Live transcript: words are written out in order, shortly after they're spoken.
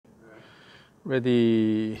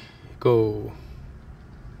Ready, go.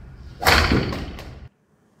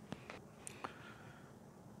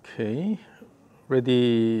 Okay,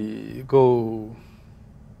 ready, go.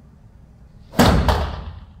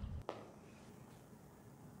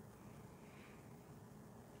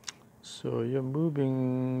 So you're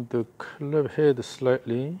moving the club head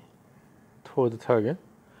slightly toward the target.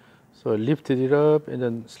 So lift it up and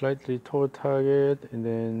then slightly toward target and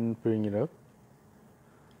then bring it up.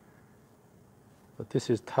 But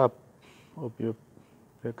this is top of your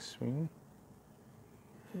backswing.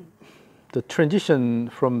 The transition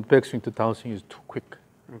from backswing to downswing is too quick.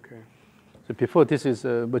 Okay. So before this is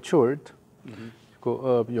matured, you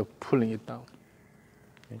go up, you're pulling it down.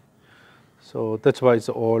 Okay. So that's why it's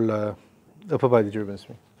all upper body driven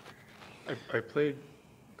swing. I played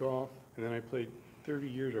golf, and then I played 30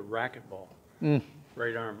 years of racquetball.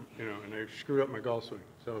 Right arm, you know, and I screwed up my golf swing.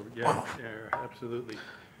 So yeah, absolutely.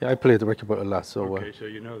 Yeah, I played racquetball a lot. So okay, so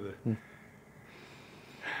you know the.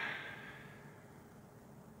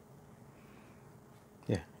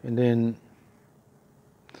 Yeah, and then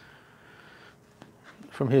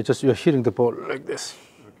from here, just you're hitting the ball like this,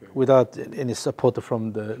 without any support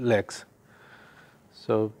from the legs.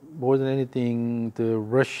 So more than anything, the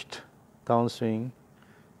rushed downswing,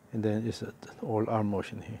 and then it's all arm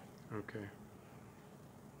motion here. Okay.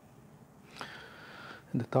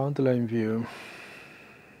 And the down the line view.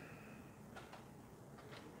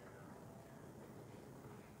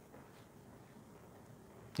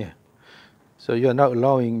 Yeah. So you are now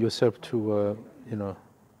allowing yourself to, you know,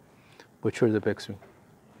 mature the backswing,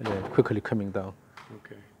 and then quickly coming down.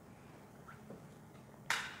 Okay.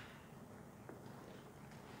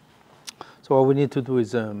 So what we need to do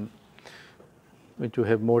is, when you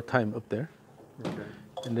have more time up there,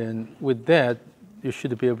 and then with that, you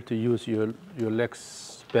should be able to use your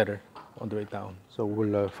legs better on the way down. So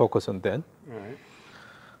we'll focus on that. All right.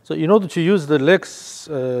 So in order to use the legs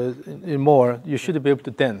in more, you should be able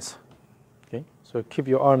to dance. Okay. So keep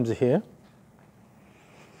your arms here,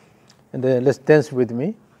 and then let's dance with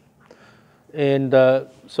me. And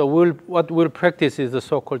so what we'll practice is the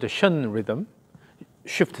so-called shun rhythm,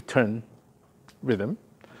 shift turn rhythm.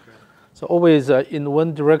 Okay. So always in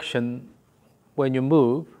one direction when you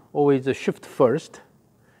move, always shift first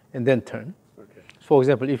and then turn. Okay. For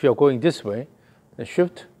example, if you're going this way, then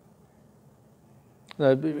shift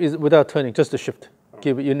is without turning, just a shift. Oh.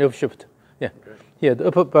 Give enough shift. Yeah. Okay. Here, the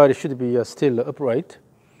upper body should be still upright.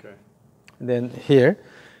 Okay. And then here,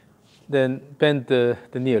 then bend the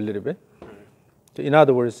knee a little bit. Right. So in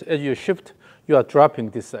other words, as you shift, you are dropping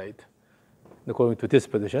this side, going to this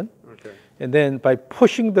position. Okay. And then by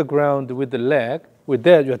pushing the ground with the leg, with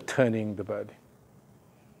that you are turning the body.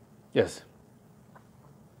 Yes.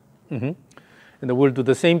 And then we'll do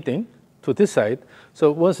the same thing to this side.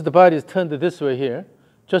 So once the body is turned this way here,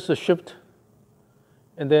 just a shift,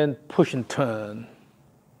 and then push and turn.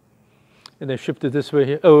 And then shift it this way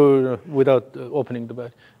here, without opening the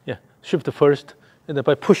body. Yeah, shift first, and then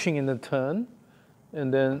by pushing and then turn,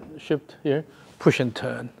 and then shift here, push and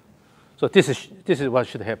turn. So this is what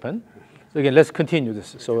should happen. So again, let's continue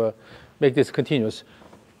this. So make this continuous.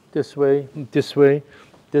 This way, this way,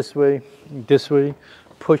 this way, this way,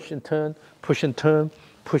 push and turn, push and turn,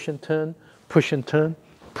 push and turn, push and turn,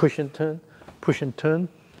 push and turn, push and turn,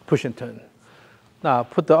 push and turn. Now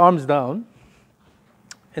put the arms down,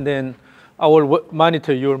 and then I will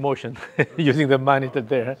monitor your motion using the monitor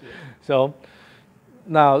there. So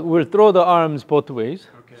now we'll throw the arms both ways.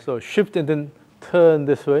 Okay. So shift and then turn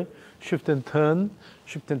this way, shift and turn,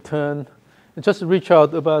 and just reach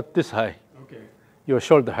out about this high, your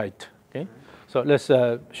shoulder height. Okay. So let's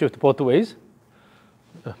shift both ways.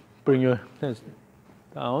 Bring your hands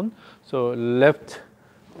down. So left,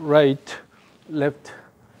 right, left,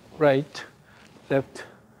 right, left,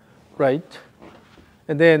 right.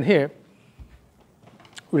 And then here,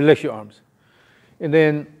 relax your arms. And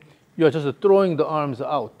then you're just throwing the arms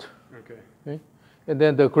out. Okay. And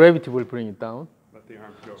then the gravity will bring it down. Let the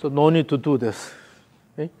arms go. So no need to do this.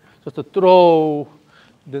 Okay. Just to throw,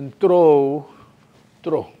 then throw,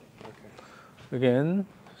 throw. Again,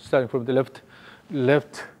 starting from the left,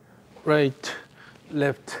 left, right,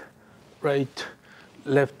 left, right,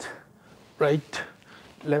 left, right,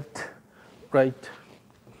 left, right.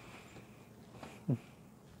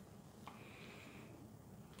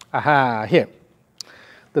 Aha, here.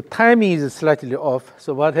 The timing is slightly off.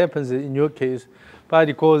 So what happens in your case,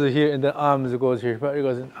 body goes here and the arms goes here, body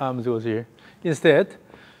goes and arms goes here. Instead,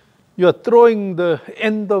 you are throwing the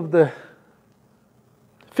end of the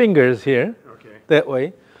fingers here, that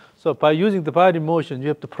way. So by using the body motion, you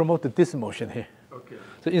have to promote this motion here. Okay.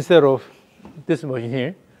 So instead of this motion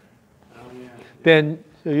here, Then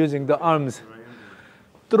you're using the arms.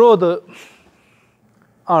 Throw the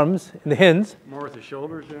arms in the hands. More with the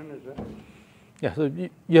shoulders in, is that? Yeah, so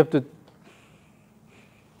you have to.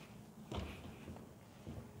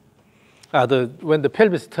 When the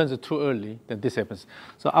pelvis turns too early, then this happens.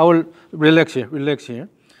 So I will relax here, relax here.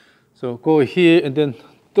 So go here and then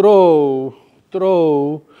throw,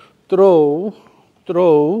 throw, throw,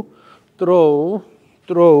 throw, throw,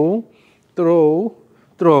 throw, throw,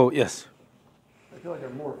 throw. Yes. I feel like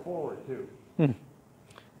I'm more forward too.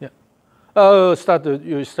 Yeah. You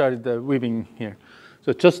started the weaving here.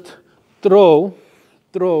 So just throw,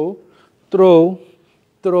 throw, throw,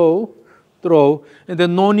 throw, throw, and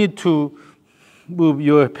then no need to move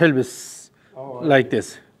your pelvis like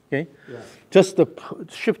this. Okay. Yeah. Just the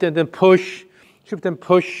shift and then push, shift and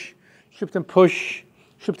push, shift and push,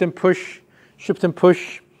 shift and push, shift and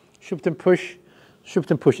push, shift and push,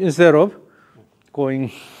 shift and push, instead of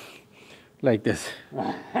going like this.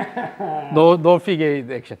 No figure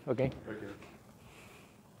eight action. Okay.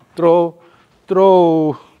 Throw,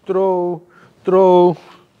 throw, throw, throw,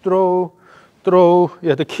 throw, throw.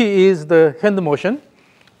 Yeah, the key is the hand motion.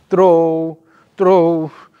 Throw,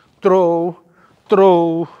 throw, throw,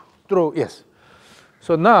 throw, throw. Yes.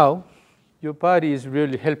 So now your body is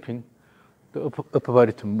really helping the upper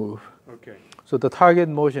body to move. Okay. So the target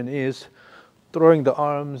motion is throwing the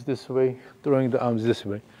arms this way, throwing the arms this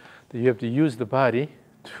way. You have to use the body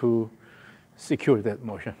to secure that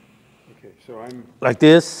motion. Okay, so I'm like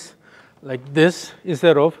this,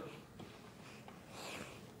 instead of.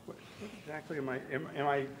 What exactly am I?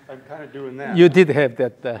 I'm kind of doing that. You did have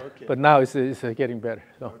that, okay. But now it's getting better.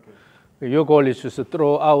 So your goal is just to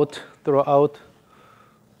throw out, throw out.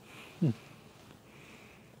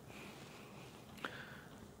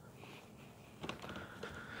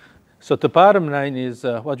 So the bottom line is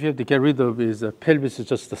what you have to get rid of is pelvis is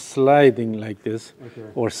just sliding like this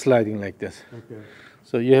or sliding like this. Okay.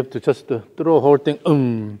 So you have to just throw whole thing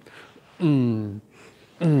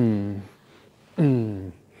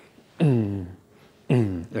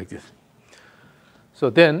like this. So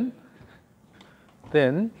then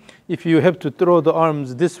if you have to throw the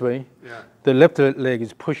arms this way, the left leg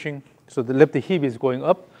is pushing, so the left hip is going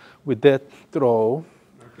up with that throw.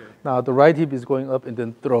 Okay. Now the right hip is going up and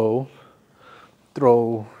then throw,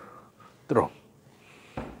 throw, throw.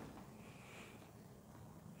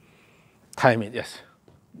 Time it, yes.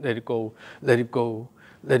 Let it go, let it go,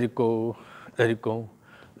 let it go, let it go,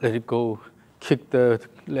 let it go. Kick the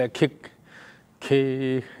leg, kick,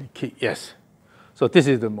 yes. So this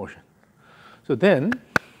is the motion. So then,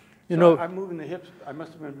 you know, I'm moving the hips. I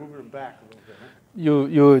must have been moving them back a little bit.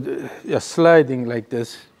 Huh? You're sliding like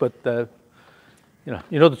this, but you know,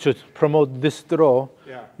 in order to promote this throw,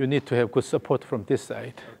 you need to have good support from this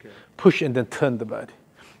side. Okay. Push and then turn the body.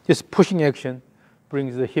 This pushing action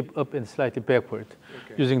brings the hip up and slightly backward.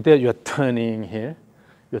 Okay. Using that, you're turning here,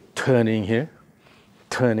 you're turning here,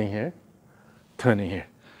 turning here, turning here,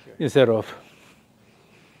 instead of.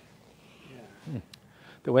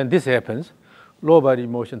 When this happens, lower body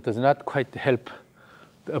motion does not quite help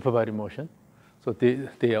the upper body motion, so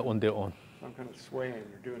they are on their own. I'm kind of swaying.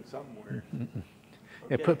 You're doing something weird.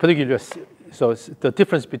 Yeah, particularly, so the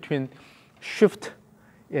difference between shift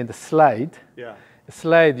and the slide. Yeah.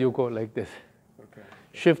 Slide, you go like this. Okay.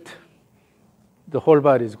 Shift, the whole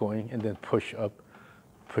body is going, and then push up,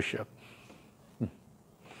 push up.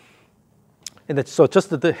 And that's, so just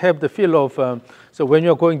to have the feel of, so when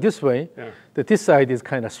you're going this way, this side is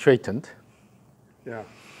kind of straightened. Yeah.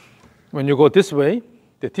 When you go this way,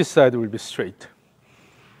 this side will be straight.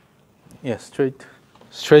 Yeah, straight.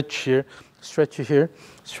 Stretch here, stretch here,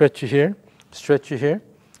 stretch here, stretch here,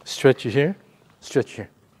 stretch here, stretch here.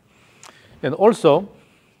 And also,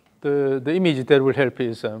 the image that will help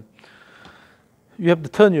is you have to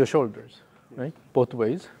turn your shoulders, right, both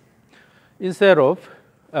ways. Instead of,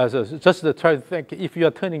 so just to try to think, if you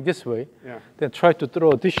are turning this way, then try to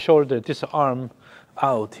throw this shoulder, this arm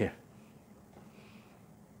out here.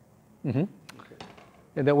 And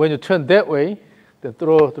then when you turn that way, then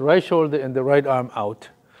throw the right shoulder and the right arm out.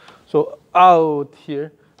 So out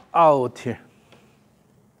here, out here.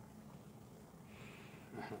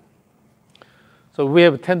 So we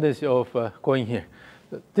have a tendency of going here.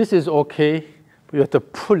 This is okay, but you have to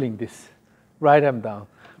pulling this right arm down.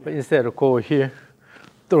 But instead of go here,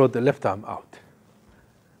 throw the left arm out.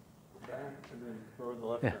 Okay, and then throw the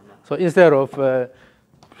left arm out. So instead of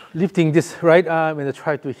lifting this right arm and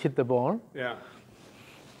try to hit the ball,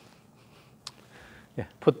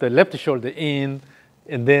 put the left shoulder in,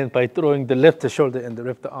 and then by throwing the left shoulder and the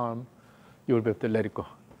left arm, you will be able to let it go.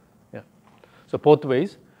 Yeah. So both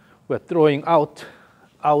ways, we're throwing out,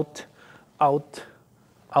 out, out,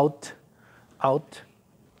 out, out,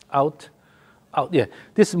 out, out. Yeah,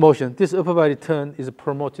 this motion, this upper body turn is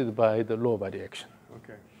promoted by the lower body action.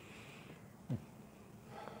 Okay.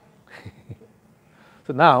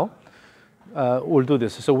 So now, we'll do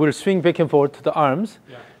this. So we'll swing back and forth to the arms,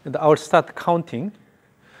 and I'll start counting.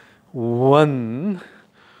 1,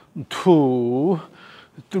 2,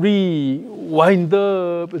 3, wind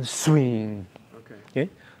up, and swing. Okay.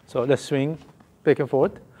 So let's swing back and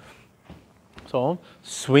forth. So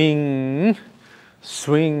swing,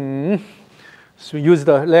 swing, swing. Use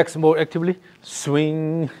the legs more actively.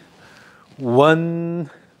 Swing. 1,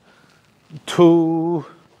 2,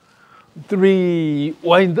 3,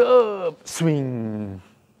 wind up, swing.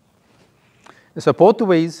 So both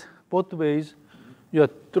ways, you are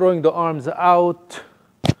throwing the arms out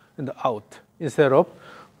and out instead of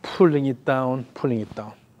pulling it down, pulling it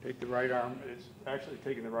down. Take the right arm, it's actually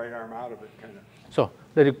taking the right arm out of it, kind of. So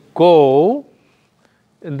let it go,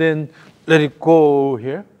 and then let it go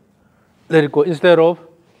here. Let it go instead of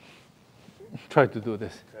try to do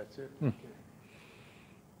this. That's it. Okay.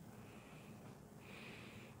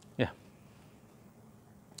 Yeah.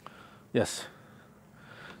 Yes.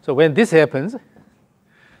 So when this happens,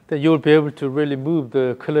 then you'll be able to really move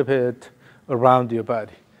the club head around your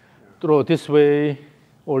body. Throw this way,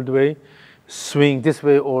 all the way. Swing this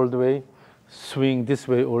way, all the way. Swing this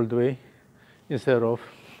way, all the way. Instead of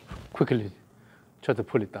quickly try to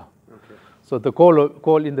pull it down. Okay. So the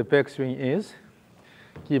goal in the backswing is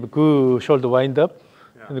give a good shoulder wind up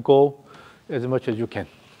and go as much as you can.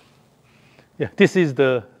 Yeah, this is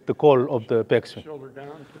the goal of the backswing. Shoulder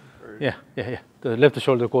down? Yeah. The left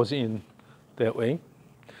shoulder goes in that way.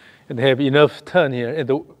 And have enough turn here, and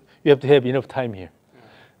you have to have enough time here.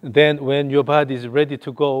 Yeah. Then when your body is ready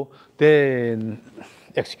to go, then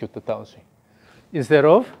execute the downswing. Instead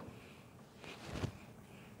of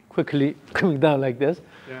quickly coming down like this,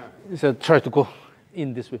 so try to go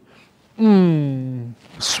in this way.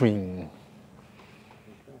 Swing.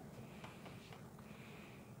 Okay.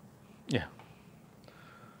 Yeah.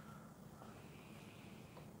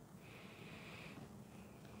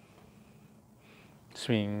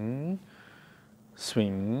 Swing,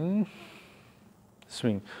 swing,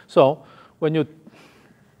 swing. So when you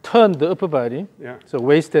turn the upper body, so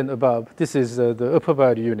waist and above, this is the upper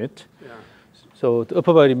body unit. Yeah. So the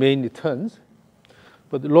upper body mainly turns,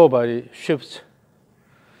 but the lower body shifts.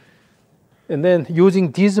 And then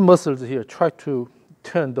using these muscles here, try to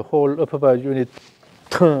turn the whole upper body unit,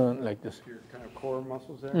 turn like this. Your kind of core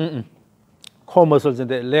muscles there? Core muscles and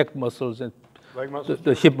the leg muscles and leg muscles?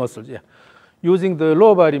 The hip muscles, yeah. Using the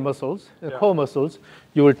lower body muscles and core muscles,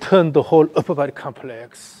 you will turn the whole upper body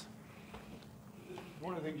complex.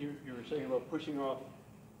 One of the things you were saying about pushing off,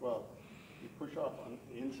 well, you push off on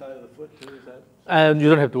the inside of the foot too, is that? And you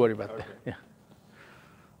don't have to worry about that. Yeah.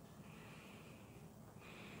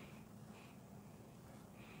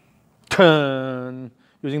 Turn,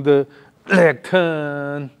 using the leg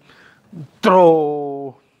turn,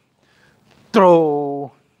 throw,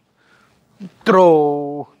 throw,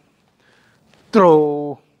 throw,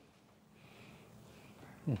 throw.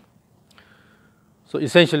 So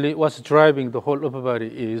essentially, what's driving the whole upper body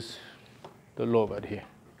is the lower body here.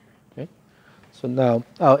 Okay. So now,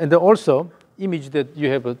 and then also, image that you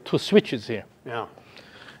have two switches here. Yeah.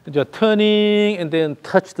 And you're turning and then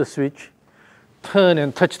touch the switch, turn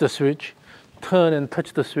and touch the switch, turn and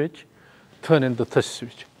touch the switch, turn and touch the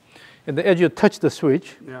switch. And then as you touch the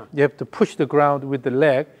switch, you have to push the ground with the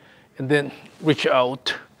leg and then reach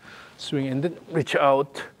out, swing and then reach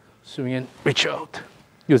out, swing and reach out.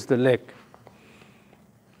 Use the leg.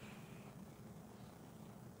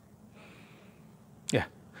 Yeah.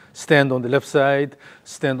 Stand on the left side,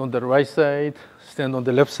 stand on the right side, stand on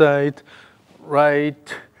the left side,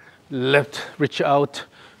 right, left, reach out,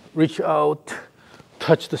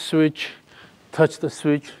 touch the switch, touch the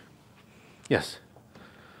switch. Yes.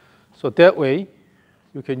 So that way,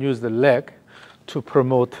 you can use the leg to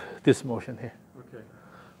promote this motion here. Okay.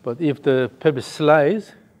 But if the pelvis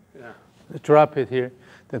slides, drop it here,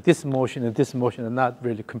 then this motion and this motion are not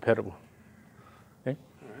really compatible. Okay?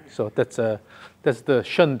 Right. So that's the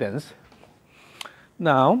shun dance.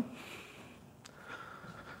 Now,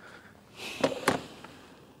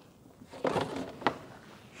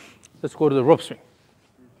 let's go to the rope swing.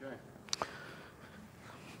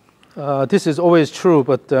 Okay. This is always true,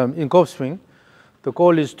 but in golf swing, the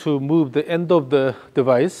goal is to move the end of the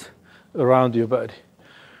device around your body,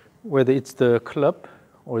 whether it's the club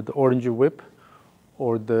or the orange whip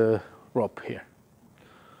or the rope here.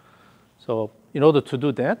 So in order to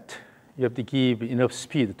do that, you have to give enough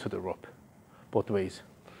speed to the rope, both ways.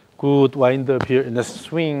 Good wind up here and a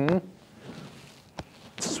swing,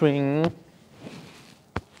 swing,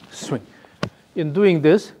 swing. In doing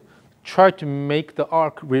this, try to make the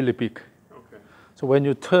arc really big. Okay. So when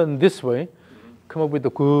you turn this way, come up with a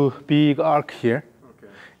good big arc here, Okay.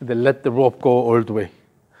 and then let the rope go all the way.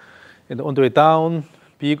 And on the way down,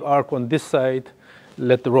 big arc on this side,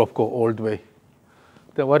 let the rope go all the way.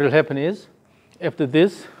 Then what will happen is, after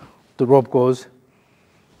this, the rope goes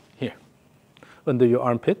here, under your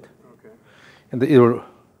armpit, Okay. and it will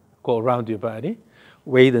go around your body.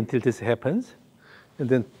 Wait until this happens, and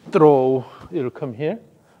then throw. It will come here.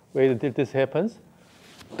 Wait until this happens.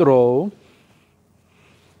 Throw.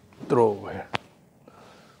 Throw here.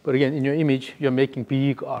 But again, in your image, you're making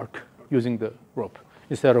big arc using the rope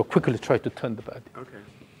instead of quickly try to turn the body. Okay.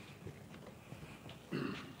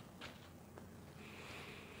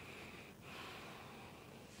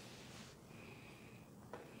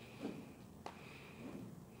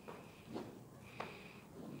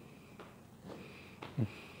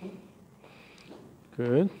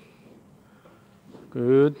 Good.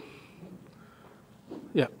 Good.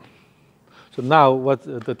 Yeah. So now what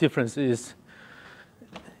the difference is,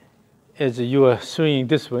 as you are swinging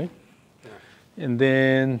this way, and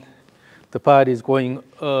then the body is going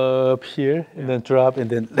up here, and then drop, and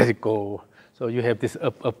then let it go. So you have this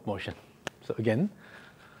up motion. So again.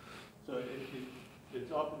 So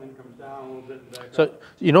it's up and then comes down a little bit and back So up.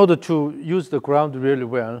 in order to use the ground really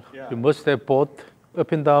well, you must have both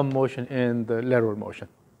up and down motion and the lateral motion.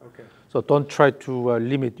 Okay. So don't try to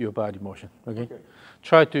limit your body motion. Okay?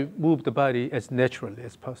 Try to move the body as naturally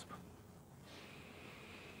as possible.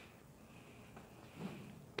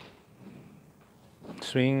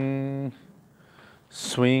 Swing,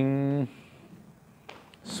 swing,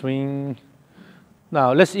 swing.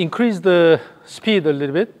 Now let's increase the speed a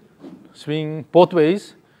little bit. Swing both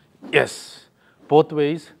ways. Yes. Both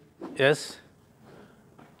ways. Yes.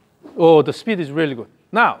 Oh, the speed is really good.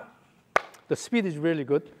 Now, the speed is really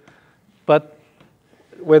good, but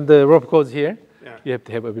when the rope goes here, you have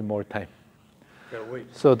to have a bit more time. Gotta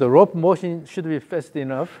wait. So the rope motion should be fast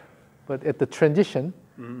enough, but at the transition,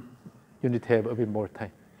 you need to have a bit more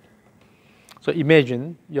time. So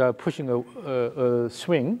imagine you are pushing a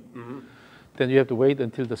swing, then you have to wait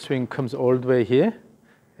until the swing comes all the way here,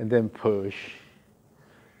 and then push.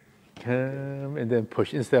 Come, and then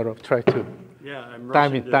push, instead of try to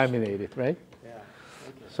dominate it, right? Yeah.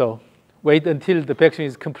 Okay. So wait until the backswing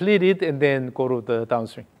is completed, and then go to the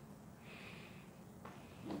downswing.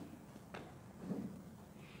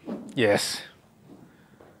 Yes.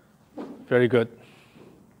 Very good.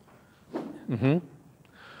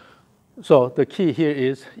 So the key here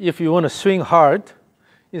is, if you want to swing hard,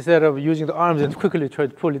 instead of using the arms and quickly try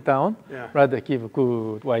to pull it down, rather give a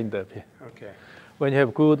good wind up here. Okay. When you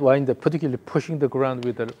have good wind up, particularly pushing the ground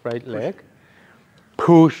with the right leg,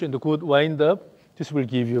 push and the good wind up, this will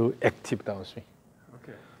give you active downswing.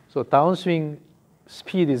 Okay. So downswing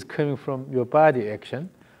speed is coming from your body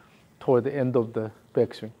action toward the end of the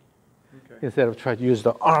backswing, instead of trying to use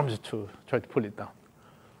the arms to try to pull it down.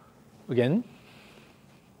 Again.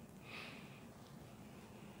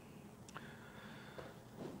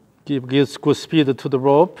 Give good speed to the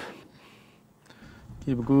rope.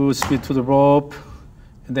 Give good speed to the rope.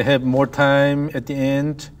 And then have more time at the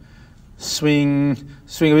end. Swing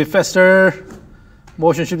a bit faster.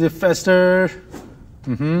 Motion should be faster.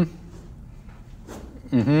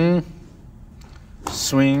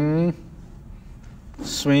 Swing.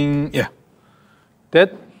 Yeah.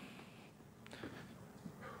 That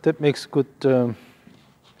makes good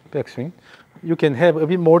backswing. You can have a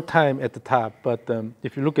bit more time at the top, but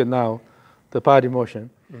if you look at now, the body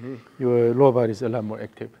motion, your lower body is a lot more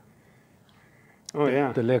active. Oh,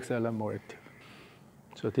 yeah. The legs are a lot more active.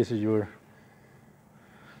 So this is your...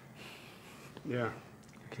 Yeah.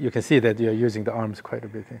 You can see that you're using the arms quite a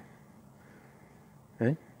bit.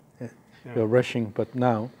 Right? Yeah. You're rushing, but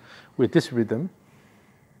now, with this rhythm...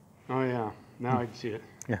 Oh, yeah. Now I can see it.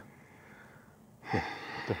 Yeah.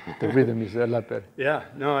 The rhythm is a lot better. Yeah.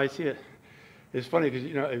 No, I see it. It's funny because,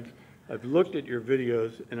 you know, I've looked at your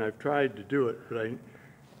videos and I've tried to do it, but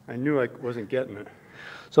I knew I wasn't getting it.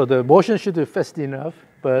 So the motion should be fast enough,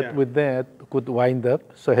 but with that, good wind up.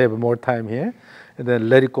 So have more time here, and then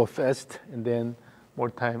let it go fast, and then more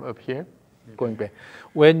time up here, going back.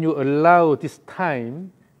 When you allow this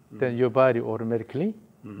time, then your body automatically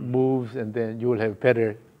moves, and then you will have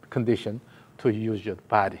better condition to use your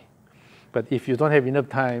body. But if you don't have enough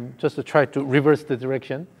time, just to try to reverse the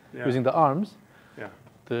direction using the arms,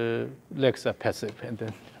 the legs are passive, and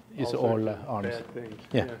then it's all arms. Bad things.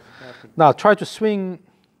 Yeah. Yes, Now try to swing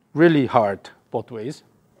really hard both ways,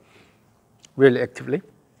 really actively.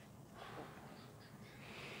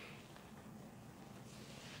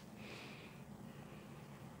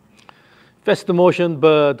 Fast motion,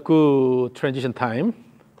 but good transition time.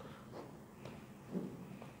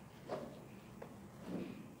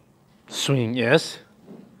 Swing, yes.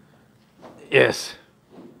 Yes.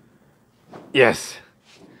 Yes.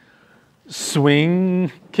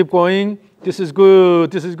 Swing, keep going. This is good,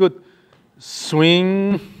 this is good.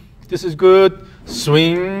 Swing, this is good.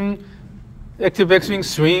 Swing, active backswing,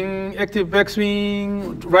 swing, active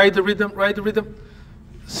backswing. Ride the rhythm, ride the rhythm.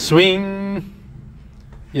 Swing.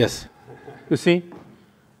 Yes. You see,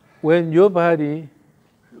 when your body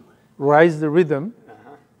rides the rhythm,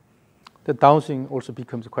 the downswing also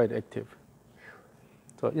becomes quite active.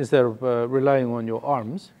 So instead of relying on your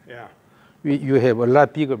arms, you have a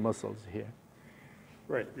lot bigger muscles here.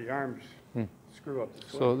 Right, the arms screw up the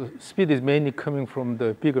swing. So the speed is mainly coming from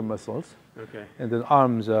the bigger muscles. Okay. And the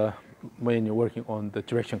arms are mainly working on the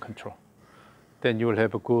direction control. Then you will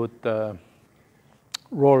have a good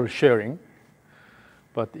role sharing.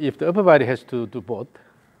 But if the upper body has to do both,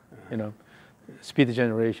 you know, speed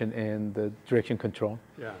generation and the direction control,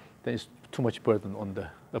 then it's too much burden on the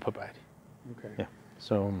upper body. Okay. Yeah.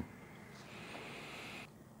 So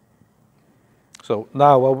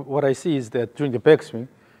now what I see is that during the backswing,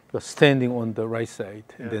 you're standing on the right side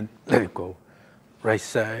and then let it go. Right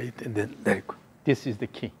side and then let it go. This is the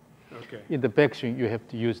key. Okay. In the backswing, you have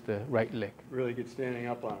to use the right leg. Really get standing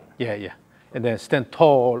up on it. Yeah, yeah. And then stand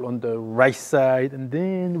tall on the right side and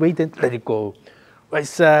then wait and let it go. Right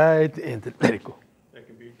side and then let it go. That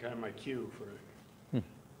can be kind of my cue for it.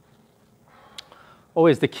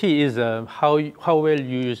 Always the key is how well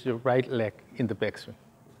you use your right leg in the backswing.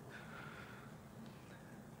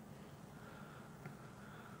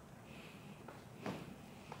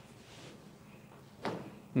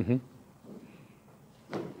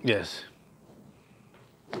 Yes.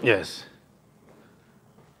 Yes.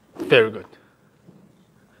 Very good.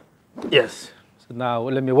 Yes. So now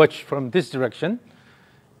let me watch from this direction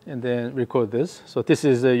and then record this. So this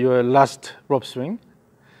is your last rope swing.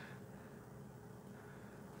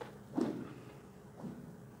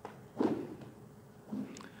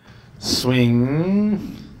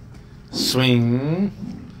 Swing, swing,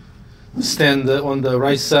 stand on the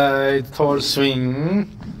right side, tall swing,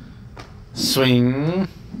 swing,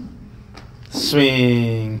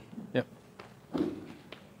 swing. Yep.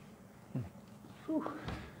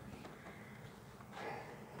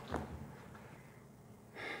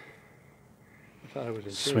 I thought it was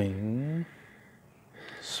a swing,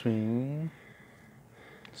 swing,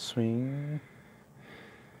 swing,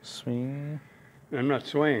 swing. I'm not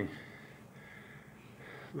swaying.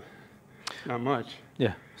 Not much.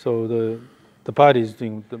 Yeah, so the body is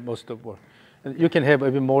doing the most of work. And you can have a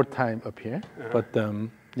bit more time up here, but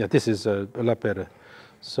yeah, this is a lot better.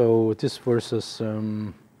 So this versus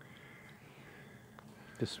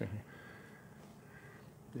this swing.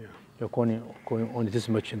 Yeah. You're going only this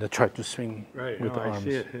much and then try to swing with the arms. I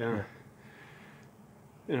see it, yeah.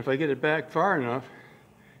 And if I get it back far enough,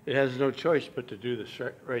 it has no choice but to do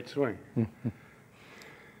the right swing.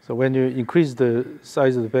 So when you increase the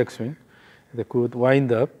size of the backswing, the good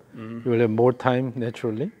wind up, you will have more time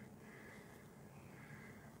naturally.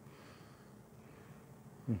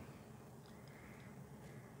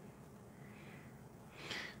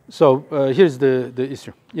 So here's the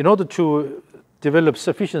issue. In order to develop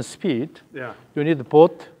sufficient speed, you need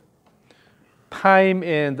both time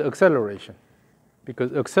and acceleration,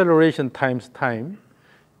 because acceleration times time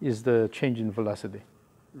is the change in velocity.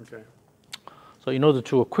 Okay. So in order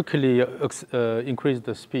to quickly increase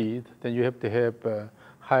the speed, then you have to have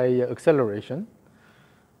high acceleration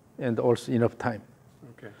and also enough time.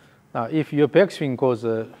 Okay. Now, if your backswing goes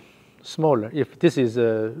smaller, if this is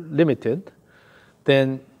limited,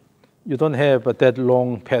 then you don't have that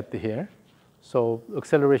long path here. So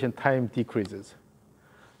acceleration time decreases.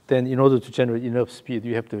 Then in order to generate enough speed,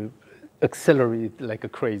 you have to accelerate like a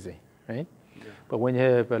crazy, right? Yeah. But when you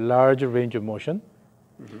have a larger range of motion,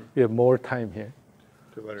 you have more time here.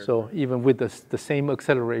 So even with the same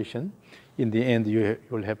acceleration, in the end, you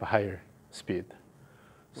will have a higher speed.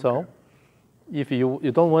 So if you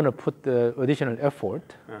don't want to put the additional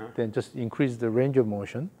effort, then just increase the range of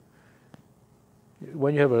motion.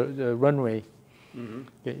 When you have a runway,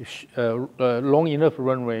 long enough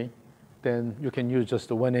runway, then you can use just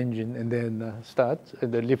the one engine and then start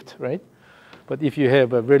and the lift, right? But if you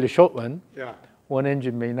have a really short one, one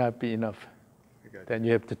engine may not be enough. Then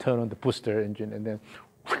you have to turn on the booster engine and then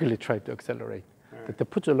really try to accelerate. That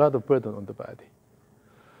puts a lot of burden on the body.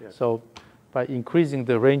 Yes. So by increasing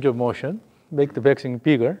the range of motion, make the backswing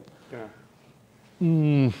bigger.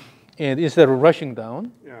 And instead of rushing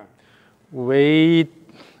down, wait,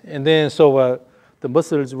 and then so the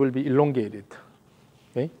muscles will be elongated.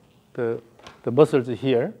 Okay, the the muscles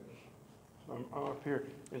here. So I'm up here.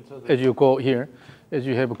 And so As you go here, as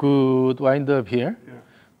you have a good wind up here, yeah.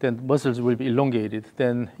 then muscles will be elongated.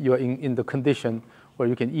 Then you are in the condition where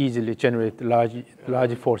you can easily generate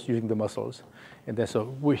large force using the muscles. And then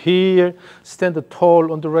so we're here, stand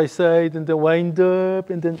tall on the right side, and then wind up,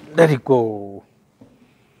 and then let it go.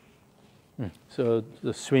 So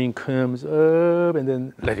the swing comes up, and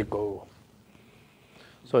then let it go.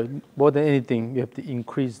 So more than anything, you have to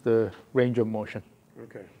increase the range of motion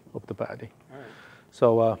of the body. All right.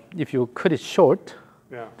 So if you cut it short,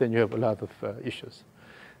 Yeah. then you have a lot of issues.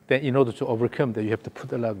 Then in order to overcome that, you have to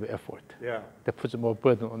put a lot of effort. Yeah. That puts more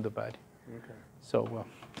burden on the body. Okay. So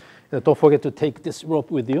don't forget to take this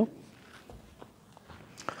rope with you.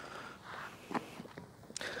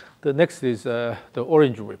 The next is the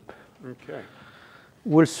orange whip. Okay.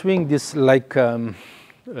 We'll swing this like a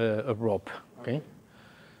rope. Okay.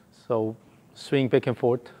 So swing back and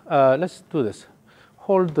forth. Let's do this.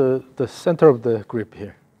 Hold the center of the grip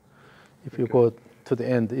here. If you go to the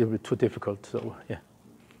end, it will be too difficult. So yeah,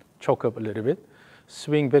 choke up a little bit.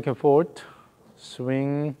 Swing back and forth.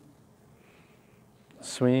 Swing.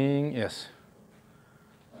 Swing. Yes.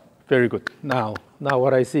 Very good. Now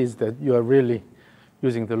what I see is that you are really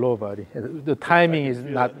using the lower body. The timing is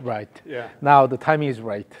not right. Yeah. Now the timing is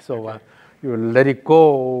right. So you let it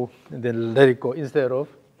go and then let it go instead of.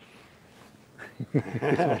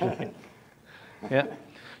 Yeah.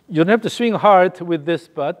 You don't have to swing hard with this,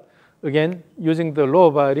 but again, using the lower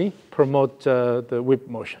body, promote the whip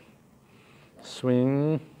motion.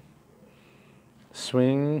 Swing,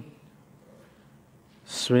 swing,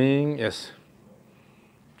 swing, yes.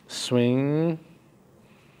 Swing,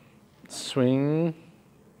 swing.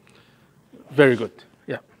 Very good,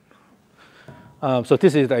 yeah. So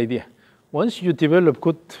this is the idea. Once you develop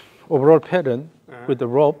good overall pattern with the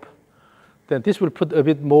rope, then this will put a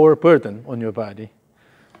bit more burden on your body,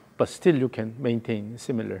 but still you can maintain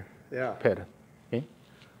similar pattern. Okay?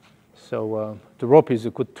 So the rope is a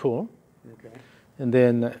good tool. Okay. And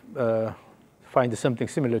then find something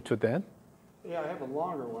similar to that. Yeah, I have a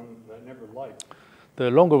longer one that I never liked.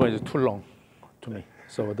 The longer one is too long to me.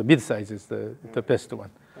 So the mid-size is the best one.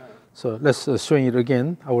 So let's swing it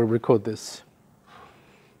again. I will record this.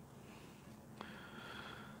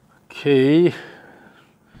 Okay.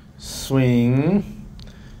 Swing.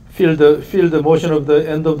 Feel the motion of the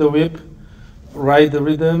end of the whip. Ride the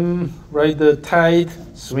rhythm. Ride the tide.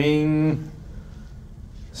 Swing.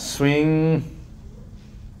 Swing.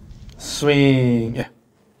 Swing. Yeah.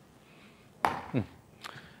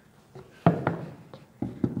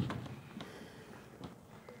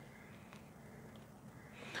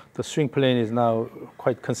 The swing plane is now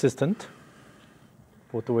quite consistent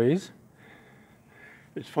both ways.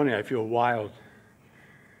 It's funny, I feel wild,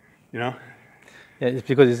 you know? Yeah, it's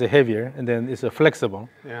because it's heavier and then it's flexible.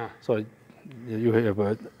 Yeah. So you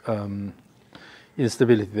have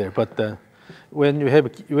instability there. But when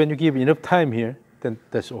you give enough time here, then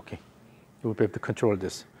that's okay. You will be able to control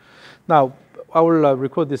this. Now, I will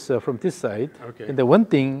record this from this side. Okay. And the one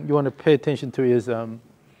thing you want to pay attention to is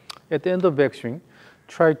at the end of backswing,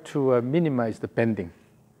 try to minimize the bending.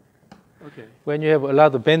 Okay. When you have a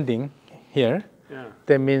lot of bending here,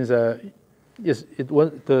 that means the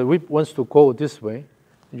whip wants to go this way,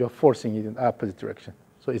 and you're forcing it in the opposite direction.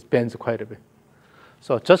 So it bends quite a bit.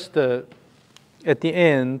 So just at the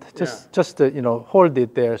end, just hold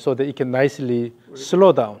it there so that it can nicely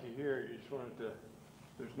slow down. Here, you just wanted to,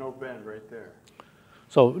 there's no bend right there.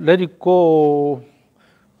 So let it go,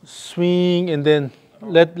 swing, and then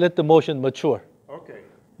let the motion mature.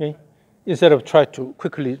 Okay? Instead of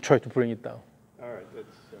quickly try to bring it down. All right, that's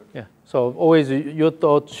yeah. So always your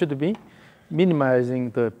thought should be minimizing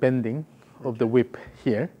the bending of the whip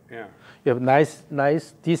here. Yeah. You have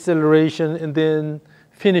nice deceleration, and then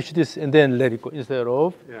finish this, and then let it go instead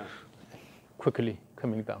of quickly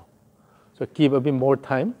coming down. So give a bit more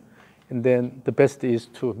time, and then the best is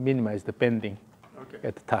to minimize the bending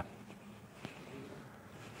at the top.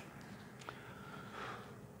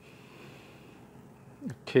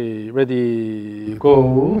 Okay, ready,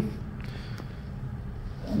 go.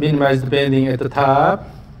 Minimize the bending at the top.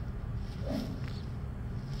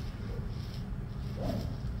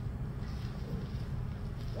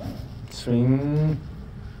 Swing,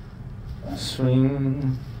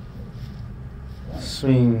 swing,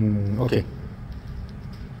 swing. Okay.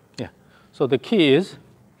 Yeah. So the key is,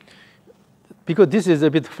 because this is a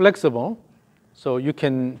bit flexible, so you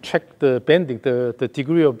can check the bending, the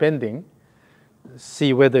degree of bending,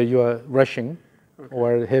 see whether you are rushing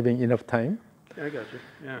or having enough time. I got you.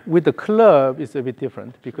 Yeah. With the club, it's a bit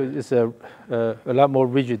different because it's a lot more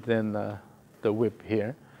rigid than the whip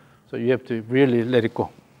here. So you have to really let it go.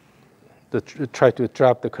 Try to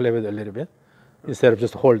drop the clever a little bit instead of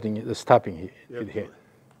just holding it, stopping it here.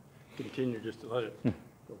 Continue just to let it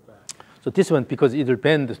go back. So this one, because it'll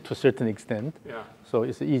bend to a certain extent, Yeah. so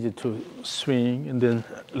it's easy to swing and then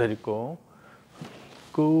let it go.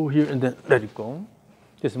 Go here and then let it go.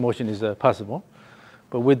 This motion is possible.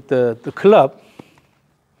 But with the club,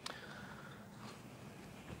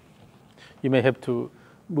 you may have to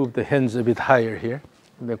move the hands a bit higher here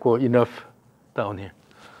and then go enough down here.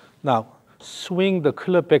 Now, swing the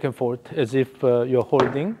club back and forth as if you're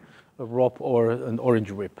holding a rope or an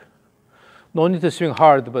orange whip. No need to swing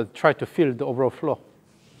hard, but try to feel the overall flow.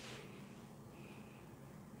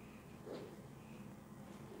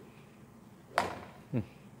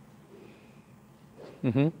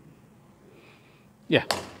 Yeah,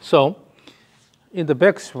 so in the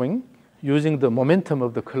backswing, using the momentum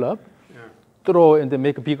of the club, throw and then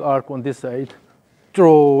make a big arc on this side,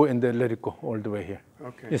 throw and then let it go all the way here.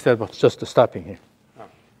 Okay. Instead of just stopping here. Oh.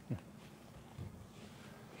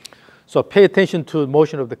 So pay attention to the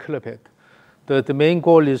motion of the club head. The main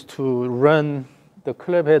goal is to run the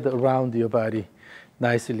club head around your body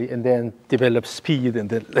nicely and then develop speed and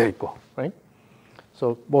then let it go, right?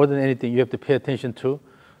 So more than anything, you have to pay attention to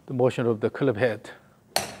the motion of the club head.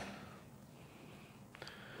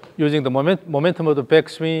 Using the momentum of the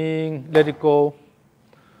backswing, let it go.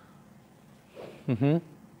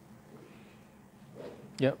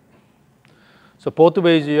 Yep. So both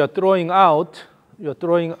ways you are throwing out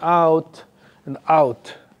and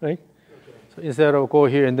out, right? Okay. So instead of go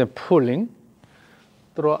here and then pulling,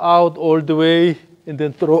 throw out all the way and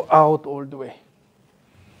then throw out all the way.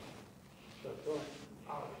 So throwing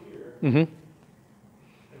out here.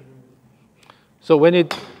 So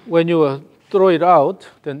when you throw it out,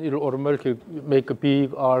 then it'll automatically make a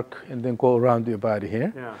big arc and then go around your body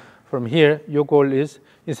here. Yeah. From here, your goal is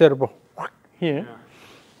instead of here. Yeah.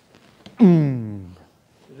 And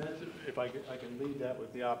that's if I can lead that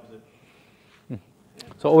with the opposite.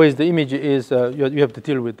 So always the image is you have to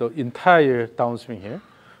deal with the entire downswing here.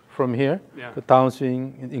 From here, the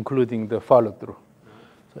downswing, including the follow through.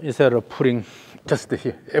 So instead of putting just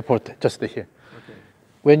here, effort just here. Okay.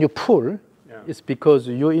 When you pull, it's because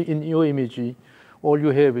in your image, all you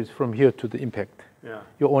have is from here to the impact. Yeah.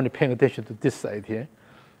 You're only paying attention to this side here.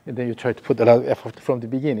 And then you try to put a lot of effort from the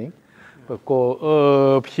beginning. But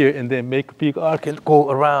go up here and then make a big arc and go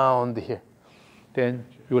around here. Then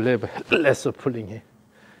you will have less of pulling here.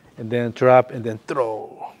 And then drop and then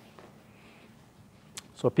throw.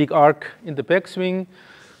 So big arc in the backswing,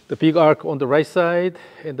 the big arc on the right side,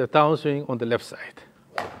 and the downswing on the left side.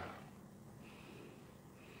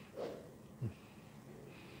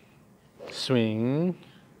 Swing,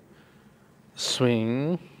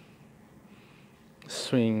 swing,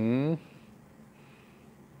 swing.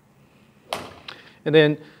 And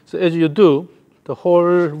then, so as you do, the whole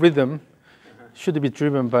rhythm should be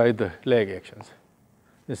driven by the leg actions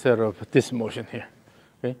instead of this motion here.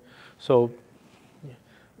 Okay? So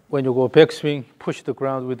when you go backswing, push the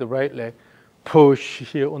ground with the right leg, push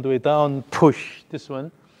here on the way down, push this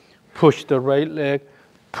one, push the right leg,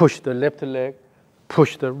 push the left leg,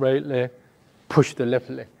 push the right leg, push the left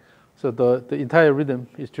leg. So the entire rhythm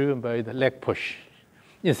is driven by the leg push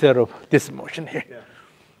instead of this motion here. Yeah.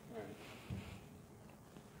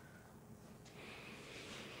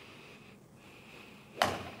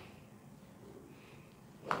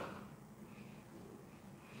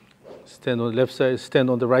 Stand on the left side,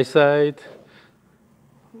 stand on the right side.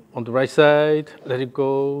 On the right side, let it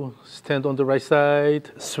go. Stand on the right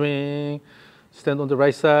side, swing. Stand on the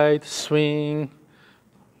right side, swing.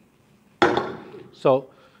 So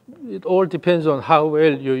it all depends on how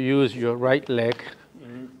well you use your right leg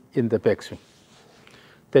in the backswing.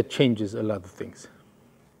 That changes a lot of things.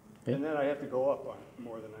 Yeah? And then I have to go up on it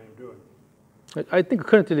more than I'm doing. I think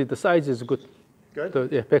currently the size is good. Good?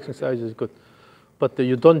 The backswing size is good. But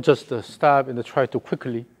you don't just stop and try to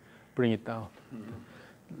quickly bring it down.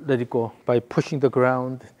 Let it go. By pushing the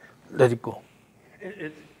ground, let it go.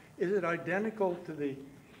 Is it identical to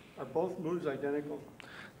are both moves identical?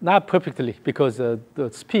 Not perfectly, because the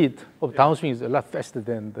speed of downswing is a lot faster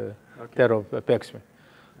than that of backswing.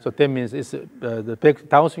 So that means the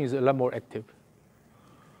downswing is a lot more active.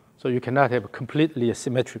 So you cannot have a completely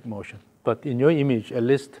symmetric motion. But in your image, at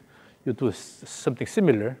least you do something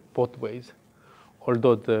similar both ways,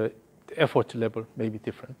 although the effort level may be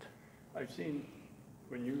different. I've seen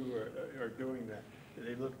when you are doing that,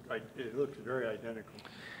 it looks very identical.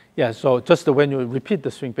 Yeah, so just when you repeat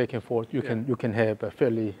the swing back and forth, you can have a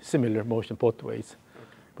fairly similar motion both ways. Okay.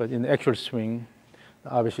 But in the actual swing,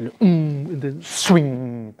 obviously, and then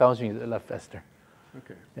swing, downswing is a lot faster.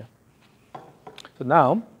 Okay. Yeah. So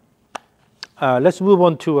now, let's move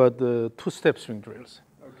on to the two-step swing drills.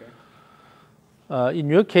 Okay. In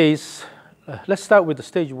your case, let's start with the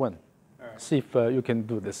stage 1. All right. See if you can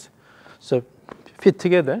do this. So feet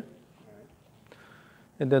together, All right.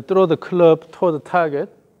 and then throw the club toward the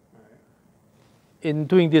target. All right. In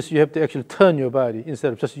doing this, you have to actually turn your body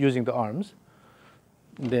instead of just using the arms.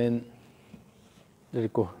 And then let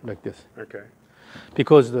it go like this. Okay.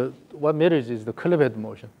 Because what matters is the club head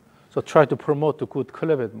motion. So try to promote the good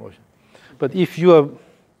club head motion. But if you are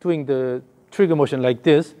doing the trigger motion like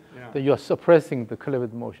this, then you are suppressing the club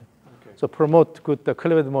head motion. Okay. So promote good the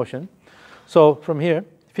club head motion. So from here,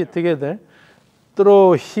 feet together,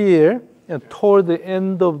 throw here and toward the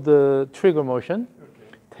end of the trigger motion,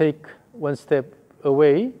 Okay. take one step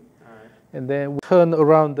away, All right. and then turn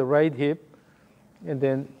around the right hip, and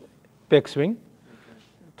then backswing.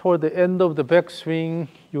 Toward the end of the backswing,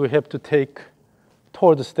 you have to take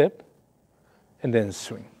toward the step, and then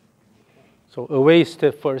swing. So away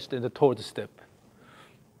step first, and the toward the step.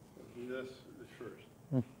 This is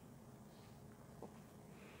first.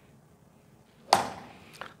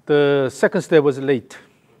 The second step was late.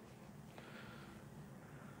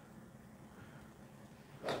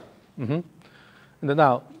 And then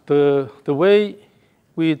now, the way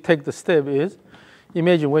we take the step is,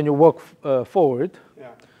 imagine when you walk forward,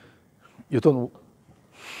 Yeah. you don't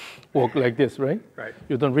walk like this, right? Right.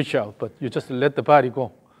 You don't reach out, but you just let the body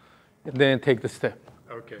go, and then take the step.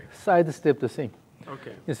 Okay. Side step the same.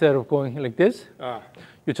 Okay. Instead of going like this, Ah.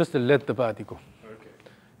 you just let the body go. Okay.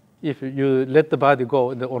 If you let the body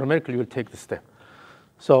go, then automatically you'll take the step.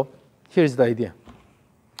 So here's the idea.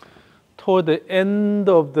 Toward the end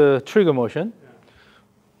of the trigger motion,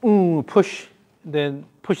 push, then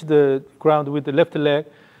push the ground with the left leg.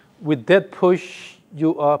 With that push,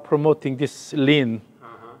 you are promoting this lean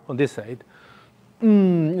on this side.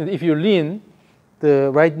 If you lean,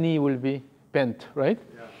 the right knee will be bent, right?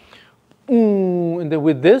 Yeah. And then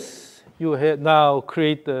with this, you have now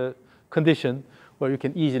create the condition where you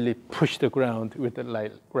can easily push the ground with the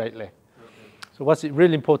right leg. Okay. So what's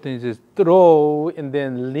really important is throw and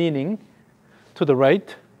then leaning to the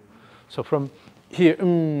right. So from here,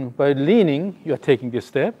 by leaning, you are taking this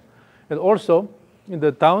step. And also, in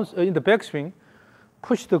the backswing,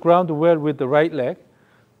 push the ground well with the right leg,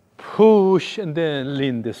 push and then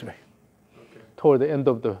lean this way toward the end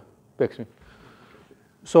of the backswing.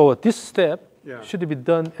 So this step should be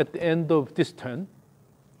done at the end of this turn.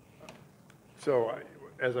 So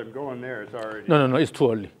as I'm going there, it's already... No, it's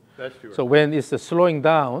too early. That's too early. So when it's slowing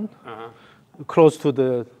down, close to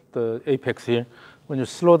the apex here, when you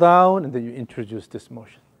slow down and then you introduce this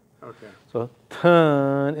motion. Okay. So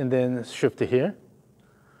turn and then shift here.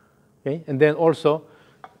 Okay, and then also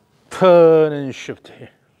turn and shift here.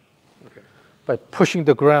 Okay. By pushing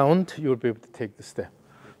the ground, you'll be able to take the step.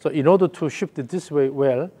 So in order to shift it this way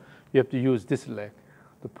well, you have to use this leg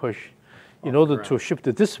to push. In order to shift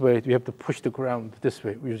it this way, you have to push the ground this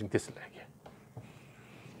way using this leg here.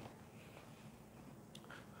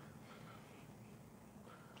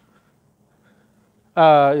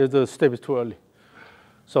 The step is too early.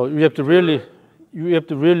 So you have to really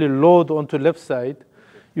load onto left side.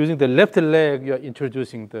 Using the left leg, you are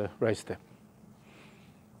introducing the right step.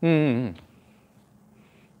 No.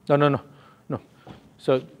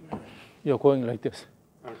 So you're going like this.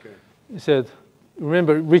 Okay. He said,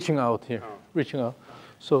 remember reaching out here, reaching out.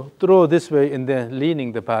 So throw this way and then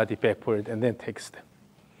leaning the body backward and then take a step.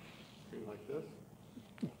 Like this?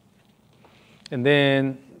 And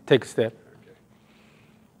then take a step. Okay.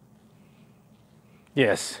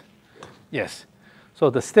 Yes. So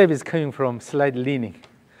the step is coming from slight leaning.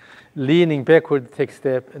 Leaning backward, take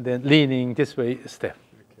step, and then leaning this way, step.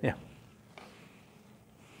 Okay.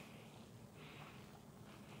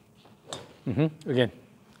 Yeah. Again.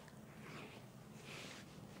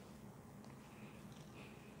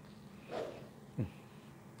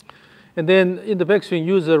 And then in the backswing,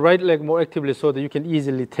 use the right leg more actively so that you can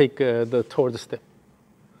easily take the toward step.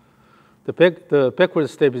 The backward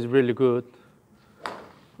step is really good.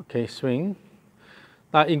 Okay, swing.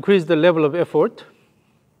 Now increase the level of effort.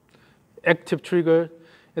 Active trigger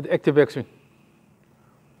and active backswing.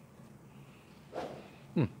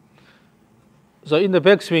 So in the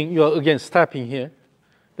backswing, you are again stopping here.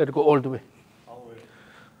 Let it go all the way. All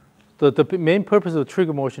the way. The main purpose of the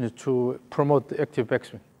trigger motion is to promote the active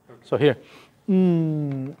backswing. Okay. So here,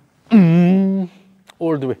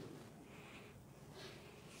 all the way.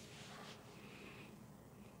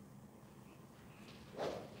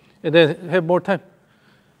 And then have more time.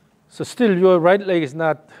 So still your right leg is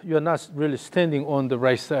not, you're not really standing on the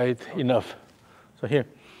right side enough. So here.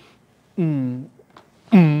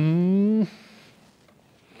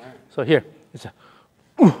 So here, it's a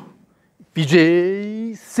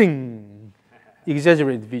VJ sing.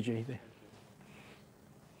 Exaggerate VJ there.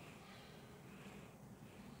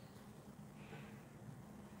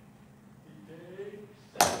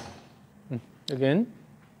 Again.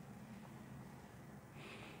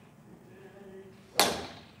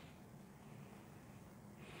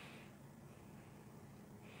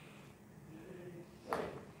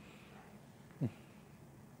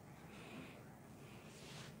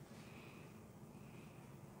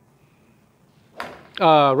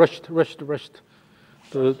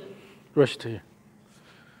 Rushed here.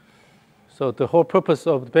 So the whole purpose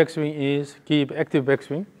of the backswing is give active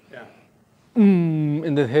backswing. Yeah.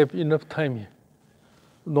 And then have enough time here.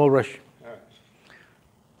 No rush. All right.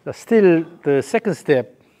 But still, the second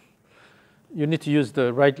step, you need to use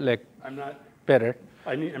the right leg I'm not. better.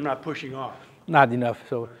 I'm not pushing off. Not enough.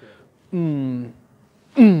 So, Okay.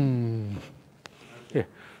 here.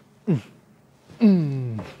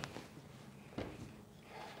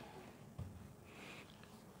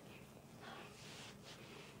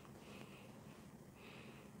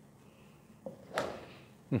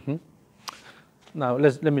 Now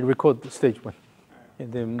let me record the stage 1,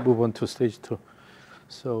 and then move on to stage 2.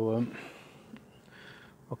 So,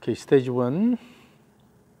 okay, stage 1.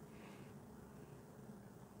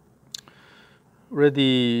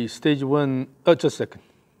 Ready, stage 1. Just a second.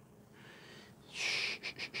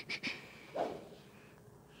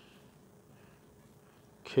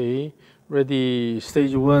 Okay, ready,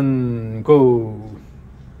 stage 1, go.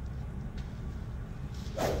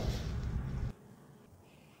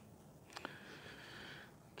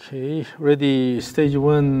 Okay, ready, stage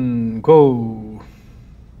 1, go.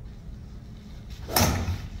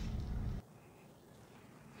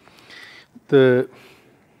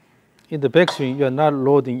 In the backswing, you are not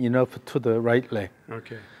loading enough to the right leg.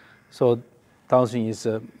 Okay. So downswing is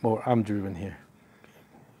more arm-driven here.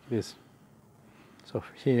 This. So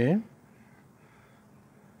here.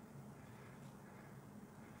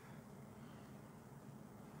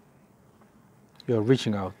 You are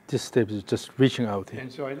reaching out. This step is just reaching out here.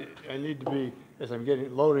 And so I need to be, as I'm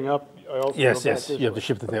loading up, I also Yes, go back yes, this you have way. to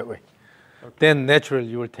shift it that way. Okay. Then naturally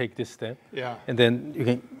you will take this step. Yeah. And then you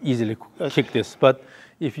can easily kick this. But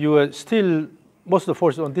if you are still, most of the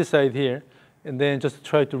force on this side here, and then just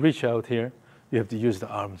try to reach out here, you have to use the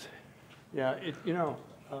arms. Yeah,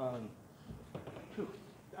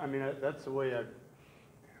 I mean, that's the way I've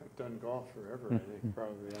done golf forever, I think,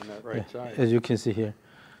 probably on that right side. As you can see here,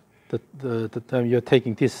 the time you're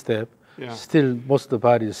taking this step, Yeah. still most of the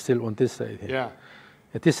body is still on this side here. Yeah.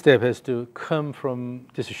 And this step has to come from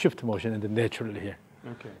this shift motion and then naturally here,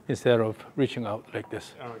 Okay. instead of reaching out like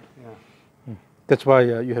this. Oh, yeah. That's why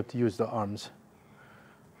you have to use the arms.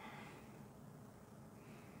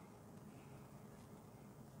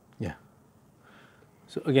 Yeah.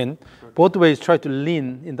 So again, both ways try to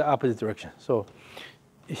lean in the opposite direction. So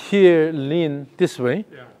here, lean this way.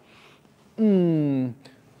 Yeah.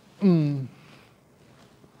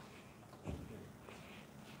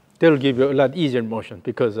 That'll give you a lot easier motion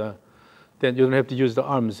because then you don't have to use the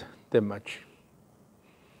arms that much.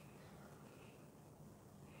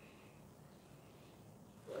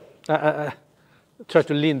 Try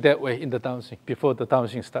to lean that way in the downswing before the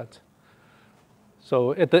downswing starts.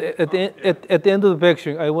 So at the end of the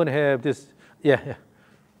backswing, I want to have this. Yeah.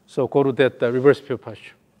 So go to that reverse pure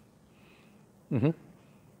posture.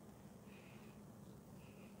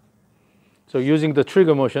 So using the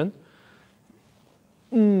trigger motion.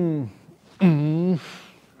 Okay.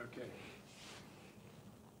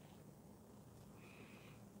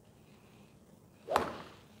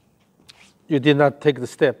 You did not take the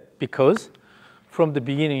step because from the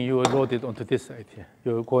beginning you were loaded onto this side here.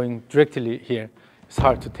 You're going directly here. It's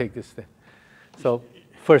hard to take this step. So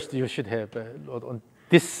first you should have load on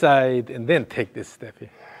this side and then take this step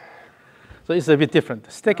here. So it's a bit different.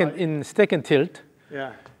 In stack and tilt,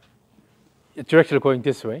 Yeah. it's directly going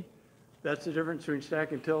this way. That's the difference between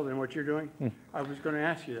stack and tilt and what you're doing? I was going to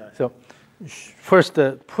ask you that. So first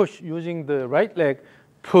push using the right leg,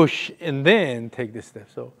 push and then take this step.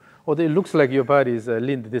 So although it looks like your body is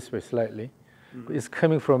leaned this way slightly, but it's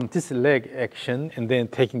coming from this leg action and then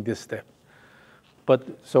taking this step. But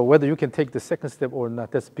so whether you can take the second step or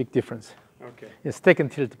not, that's a big difference. Okay. In stack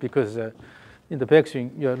and tilt, because in the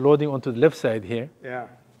backswing, you're loading onto the left side here. Yeah.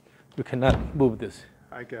 You cannot move this.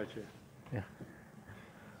 I got you. Yeah.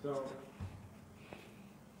 So,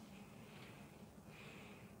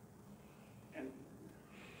 and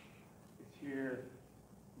it's here.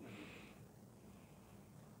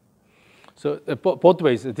 So both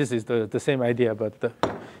ways, this is the same idea, but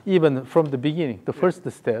even from the beginning, the first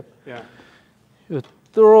step, Yeah. you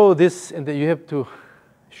throw this, and then you have to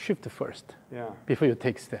shift first before you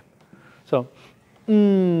take step. So,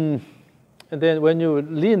 and then when you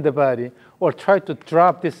lean the body, or try to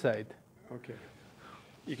drop this side. Okay.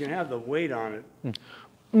 You can have the weight on it.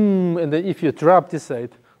 And then if you drop this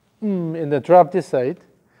side, and then drop this side,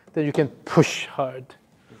 then you can push hard.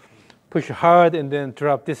 Push hard and then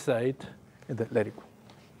drop this side, and then let it go.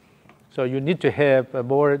 So you need to have a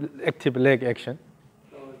more active leg action.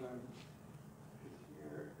 So as I'm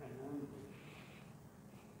here and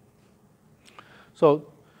So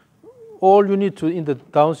all you need to in the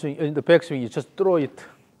downswing, in the backswing, is just throw it.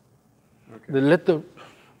 Okay. Then let the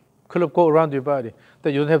club go around your body.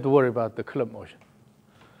 Then you don't have to worry about the club motion.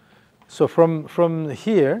 So from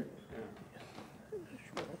here,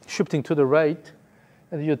 shifting to the right,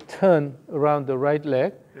 and you turn around the right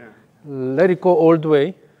leg. Let it go all the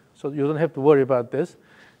way, so you don't have to worry about this.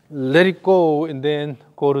 Let it go, and then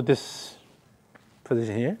go to this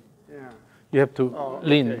position here. You have to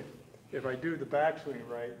lean. Okay. If I do the backswing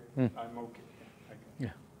right, I'm okay. Yeah.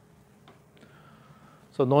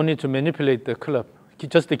 So no need to manipulate the club.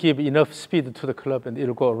 Just to give enough speed to the club, and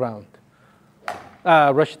it'll go around.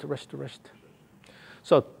 Rushed.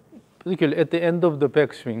 So particularly at the end of the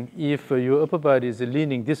backswing, if your upper body is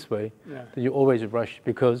leaning this way, then you always rush,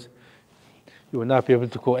 because you will not be able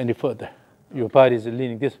to go any further. Your body is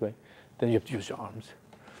leaning this way, then you have to use your arms.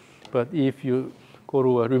 But if you go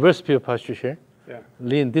to a reverse pivot posture here,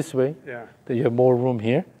 lean this way, then you have more room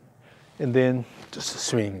here, and then just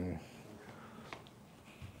swing.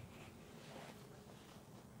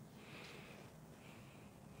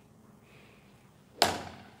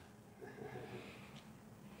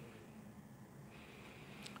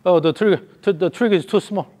 Oh, the trigger is too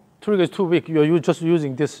small. Trigger is too weak. You're just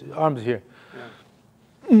using these arms here.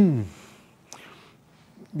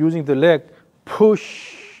 Using the leg,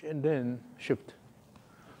 push, and then shift.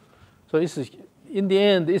 So it's, in the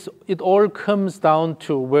end, it all comes down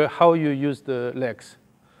to how you use the legs.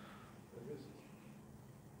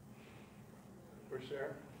 Push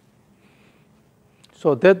there.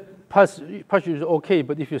 So that posture is okay,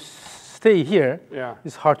 but if you stay here,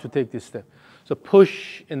 it's hard to take this step. So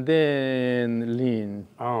push and then lean.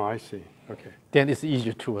 Oh, I see. Okay. Then it's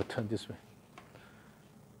easier to turn this way.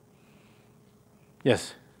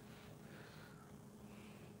 Yes.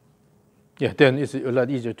 Yeah, then it's a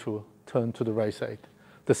lot easier to turn to the right side.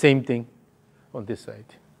 The same thing on this side.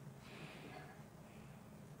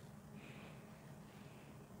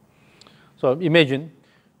 So imagine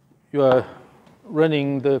you are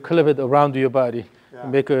running the club head around your body.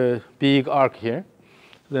 Make a big arc here.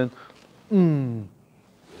 Then swing.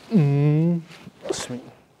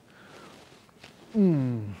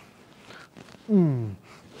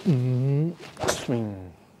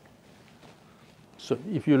 Swing. So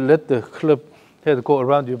if you let the club head go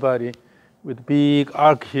around your body with big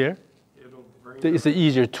arc here, it's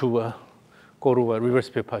easier to go to a reverse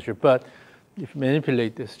pivot posture. But if you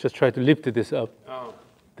manipulate this, just try to lift this up,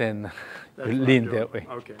 then you lean that way.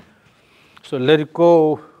 Okay. So let it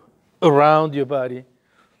go around your body.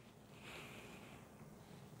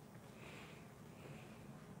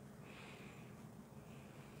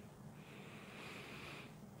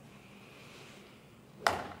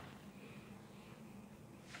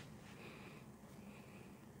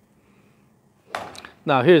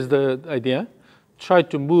 Now here's the idea. Try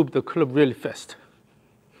to move the club really fast.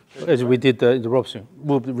 As we did in the rope swing.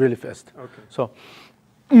 Move it really fast. Okay. So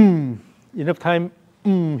enough time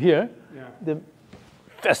here, then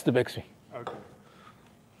fast backswing. Okay.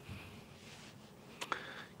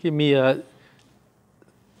 Give me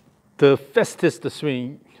the fastest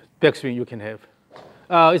backswing you can have.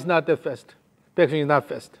 It's not that fast. Backswing is not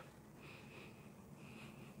fast.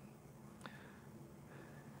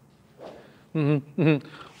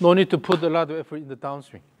 No need to put a lot of effort in the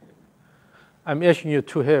downswing. I'm asking you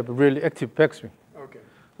to have a really active backswing. Okay.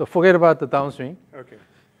 So forget about the downswing. Okay.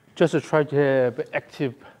 Just to try to have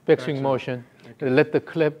active backswing motion. Okay. And let the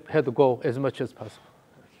club head go as much as possible.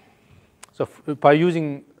 So by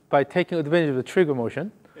taking advantage of the trigger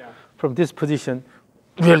motion, from this position,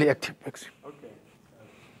 really active backswing. Okay.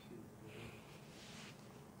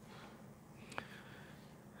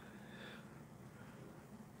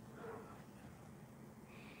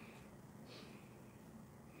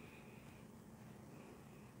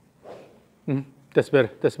 That's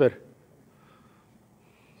better. That's better.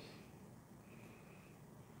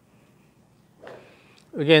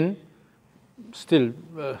 Again, still,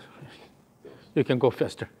 you can go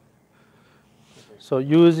faster. So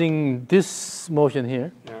using this motion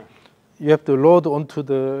here, you have to load onto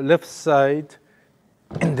the left side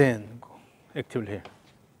and then go actively here.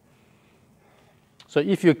 So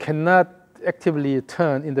if you cannot actively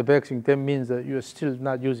turn in the backswing, that means that you're still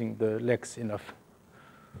not using the legs enough.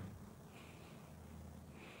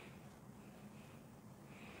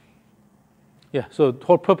 Yeah, so the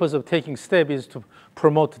whole purpose of taking step is to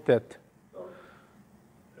promote that. So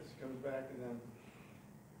this comes back and then,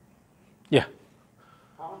 Yeah.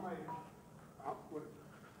 how am I, what,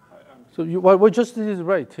 I'm, So what we just did is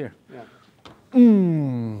right here. yeah.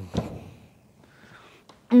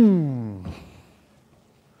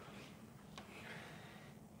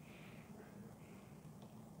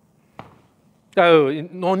 Oh,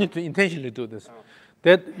 no need to intentionally do this. Oh.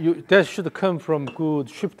 That should come from good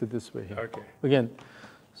shift this way here. Okay. Again,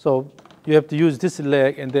 so you have to use this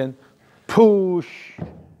leg and then push,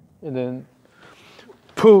 and then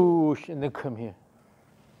push, and then come here.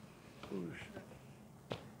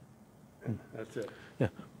 That's it. Yeah,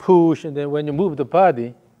 push, and then when you move the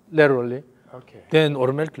body laterally, Okay. then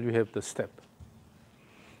automatically you have the step.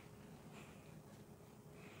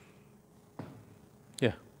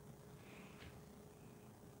 Yeah.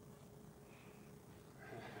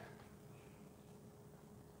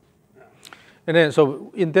 And then,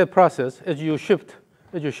 so in that process, as you shift,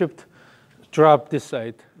 drop this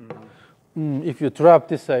side. If you drop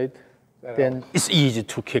this side, then it's easy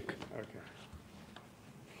to kick. Okay.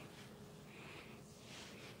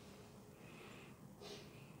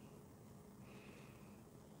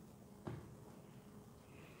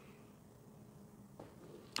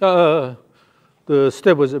 The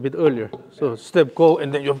step was a bit earlier. So step go,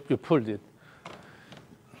 and then you pulled it.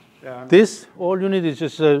 Yeah, This, all you need is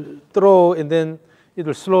just throw, and then it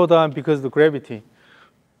will slow down because of the gravity.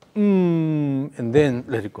 And then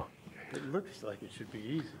let it go. it looks like it should be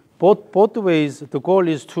easy. Both ways, the goal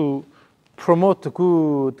is to promote the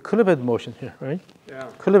good club head motion here, right? Yeah.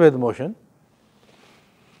 Club head motion.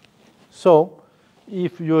 So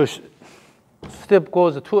if your step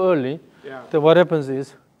goes too early, Yeah. then what happens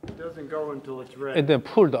is, It doesn't go until it's red. and then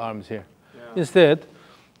pull the arms here. Yeah. Instead,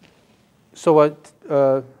 so what,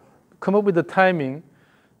 come up with the timing,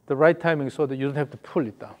 the right timing, so that you don't have to pull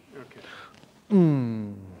it down.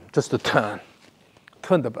 Okay. Just to turn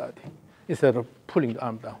the body instead of pulling the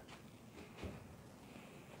arm down.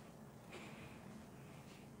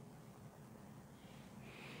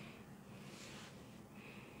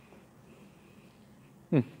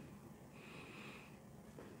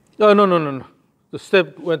 No. The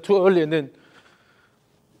step went too early, and then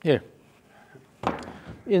here.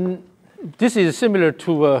 This is similar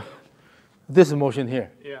to this motion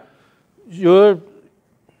here. Yeah. Your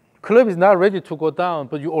club is not ready to go down,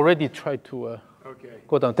 but you already tried to Okay.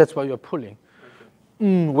 go down. That's why you're pulling.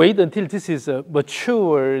 Okay. Wait until this is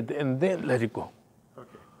matured, and then let it go.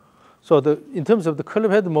 Okay. So in terms of the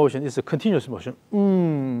club head motion, it's a continuous motion.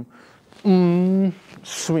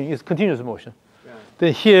 Swing is continuous motion. Yeah.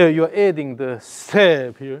 Then here you're adding the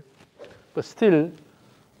step here, but still,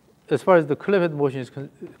 as far as the club head motion is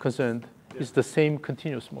concerned, it's the same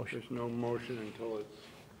continuous motion. There's no motion until it's.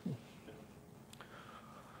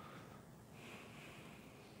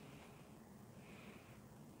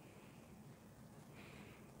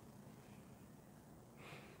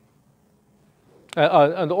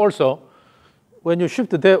 And also, when you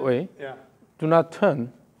shift that way, Yeah. do not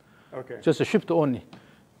turn, Okay. just shift only.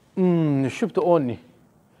 Shift only,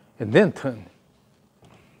 and then turn.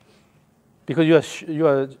 Because you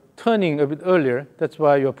are turning a bit earlier, that's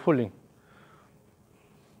why you're pulling.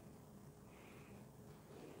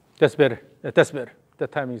 That's better. That's better.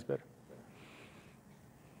 That timing is better.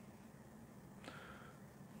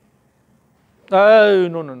 Oh,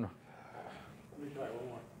 no. Let me try one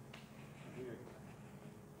more.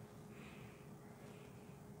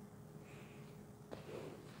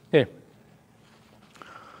 Here.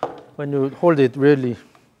 When you hold it really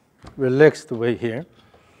relaxed way here,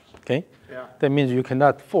 okay? Yeah. That means you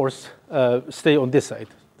cannot force, stay on this side.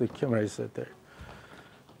 The camera is there.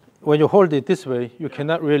 When you hold it this way, you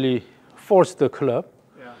cannot really force the club.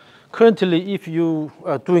 Yeah. Currently, if you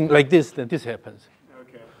are doing like this, then this happens.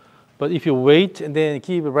 Okay. But if you wait and then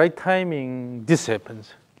give the right timing, this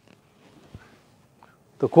happens.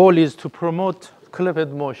 The goal is to promote club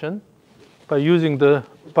head motion by using the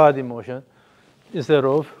body motion instead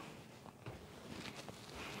of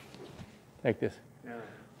like this. Yeah.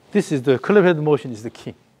 This is the club head motion is the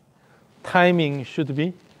key. Timing should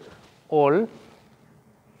be all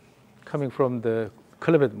coming from the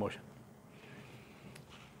club head motion.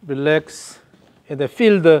 Relax, and then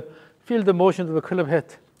feel the motion of the club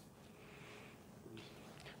head.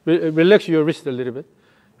 Relax your wrist a little bit.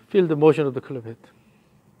 Feel the motion of the club head.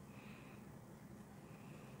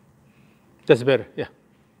 That's better, yeah.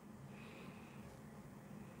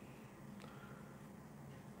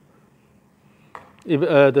 If,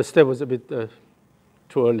 the step was a bit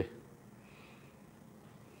too early.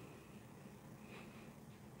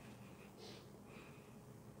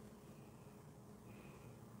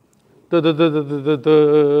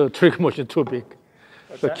 The trigger motion too big.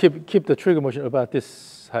 So keep the trigger motion about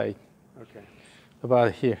this height. Okay.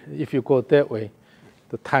 About here. If you go that way,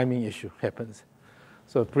 the timing issue happens.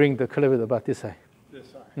 So bring the cleavage about this high. This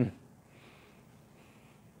side.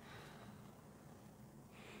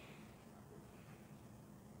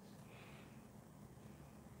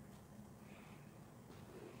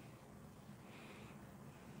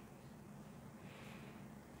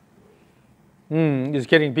 It's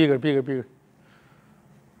getting bigger, bigger, bigger.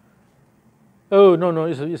 Oh, no,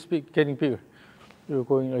 it's getting bigger. You're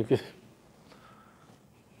going like this.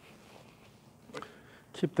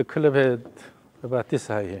 Keep the club head about this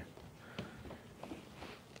high here.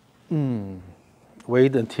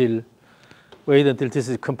 Wait until this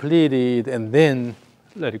is completed and then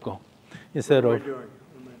let it go. Instead of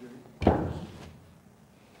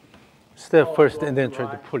step first and then try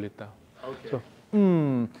to pull it down. Okay. So,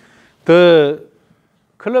 the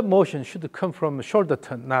club motion should come from the shoulder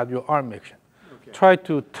turn, not your arm action. Okay. Try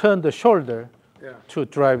to turn the shoulder to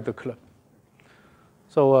drive the club.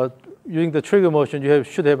 So using the trigger motion, you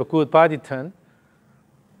should have a good body turn.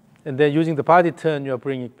 And then using the body turn, you are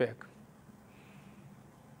bringing it back.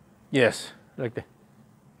 Yes, like that.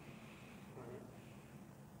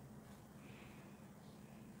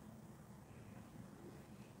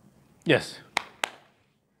 Yes.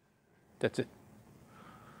 That's it.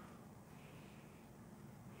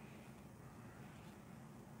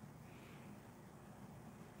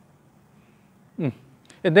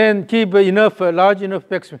 And then keep enough, large enough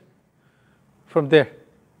backswing from there.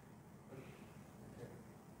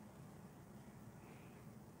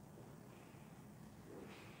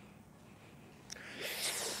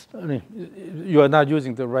 I mean, you are not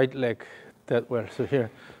using the right leg that well. So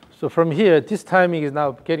here, so from here, this timing is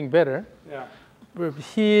now getting better. Yeah.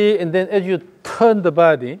 Here, and then as you turn the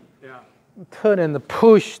body, turn and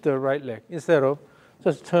push the right leg instead of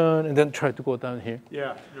just turn and then try to go down here.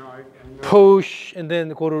 Yeah. No, I know. Push and then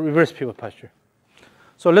go to reverse pivot posture.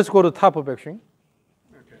 So let's go to top of backswing.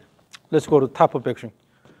 Okay. Let's go to top of backswing.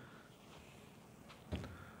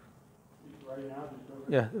 Right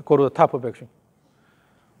now, Yeah, go to the top of backswing.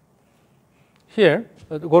 Here,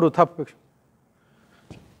 go to top of backswing.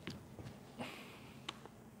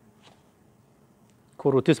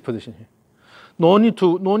 Go to this position here. No need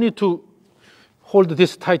to hold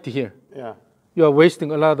this tight here. Yeah. You are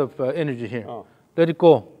wasting a lot of energy here. Oh. Let it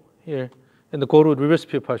go here, and go to reverse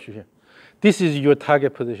pivot posture here. This is your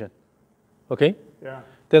target position. Okay? Yeah.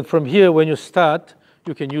 Then from here, when you start,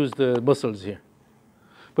 you can use the muscles here.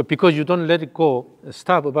 But because you don't let it go and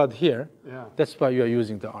stop about here, that's why you are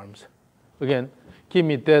using the arms. Again, give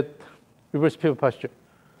me that reverse pivot posture.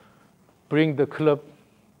 Bring the club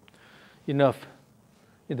enough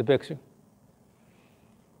in the backswing.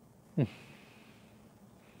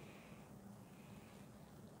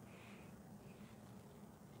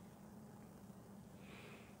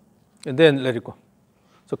 And then let it go.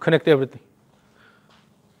 So connect everything.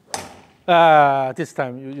 This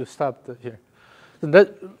time you stopped here. So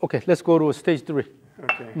okay, let's go to stage 3.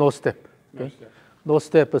 Okay. No step. Okay? No step. No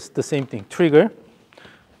step is the same thing. Trigger.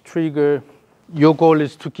 Your goal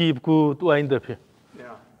is to keep good wind up here.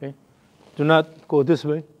 Yeah. Okay? Do not go this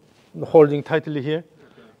way, holding tightly here.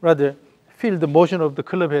 Okay. Rather, feel the motion of the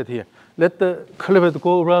club head here. Let the club head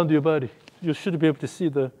go around your body. You should be able to see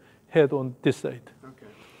the head on this side. Okay.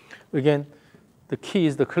 Again, the key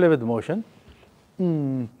is the club head motion.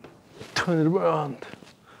 Turn it around.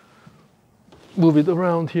 Move it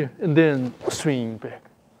around here, and then swing back.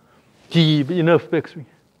 Give enough backswing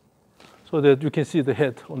so that you can see the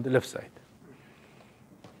head on the left side.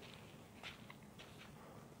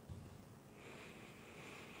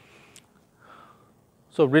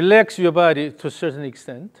 So relax your body to a certain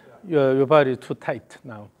extent. Your body is too tight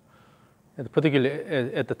now, and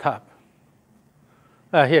particularly at the top.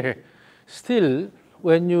 Here. Still,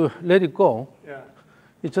 when you let it go,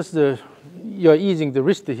 it's just you're easing the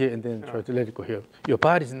wrist here and then try to let it go here. Your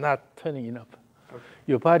body is not turning enough. Okay.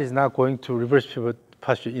 Your body is not going to reverse pivot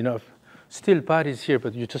posture enough. Still body is here,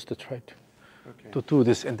 but you just try to do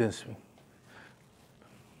this and then swing.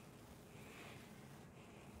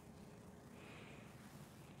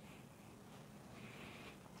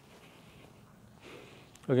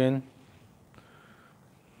 Again.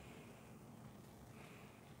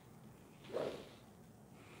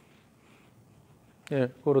 Yeah,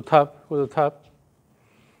 go to top,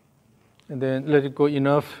 and then let it go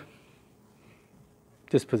enough.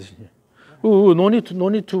 This position here. Ooh, no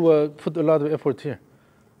need to put a lot of effort here.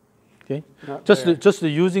 Okay, just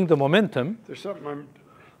using the momentum. There's something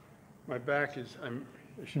my back is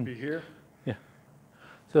it should be here. Yeah.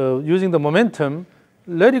 So using the momentum,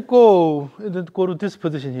 let it go and then go to this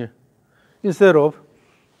position here, instead of.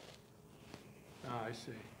 Ah, I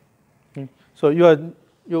see. Okay. So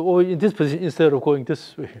you're in this position instead of going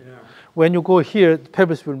this way. Yeah. When you go here, the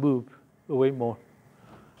pelvis will move away more.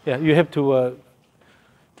 Yeah, you have to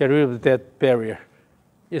get rid of that barrier.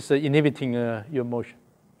 It's inhibiting your motion.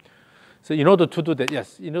 So in order to do that,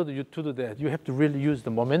 yes, in order to do that, you have to really use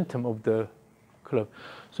the momentum of the club.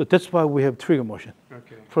 So that's why we have trigger motion.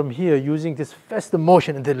 Okay. From here, using this faster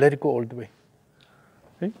motion and then let it go all the way.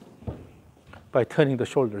 Okay? By turning the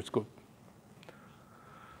shoulders, good.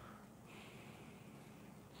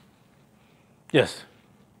 Yes.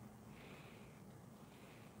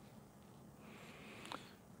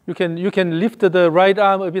 You can lift the right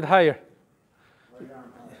arm a bit higher.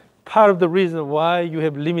 Part of the reason why you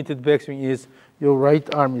have limited backswing is your right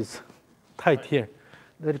arm is tight here.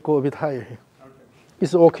 Let it go a bit higher here. Okay.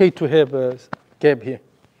 It's okay to have a gap here.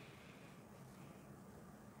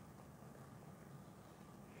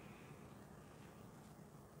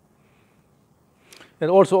 And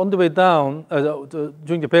also on the way down,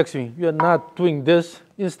 during the backswing, you are not doing this.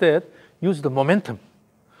 Instead, use the momentum.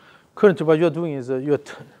 Currently, what you're doing is you're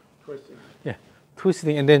twisting. Yeah,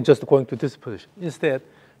 twisting and then just going to this position. Instead,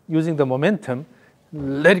 using the momentum,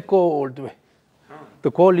 let it go all the way. Oh. The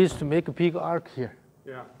goal is to make a big arc here.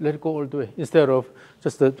 Yeah. Let it go all the way instead of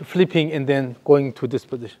just flipping and then going to this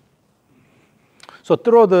position. So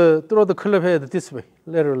throw the club head this way,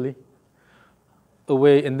 laterally,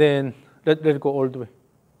 away, and then let it go all the way.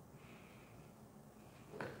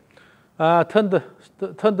 Turn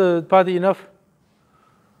the body enough.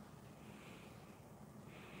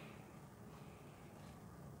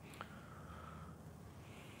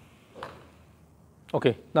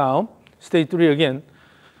 Okay, now stage 3 again.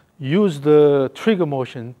 Use the trigger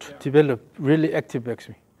motion to develop really active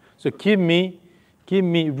backswing. So give me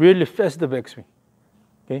really fast backswing,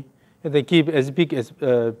 okay, and then give as big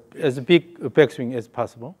backswing as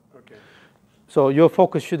possible. Okay. So your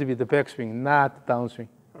focus should be the backswing, not downswing.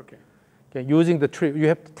 Okay. Okay. Using the trigger, you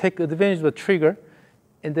have to take advantage of the trigger,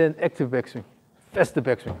 and then active backswing, fast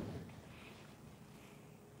backswing.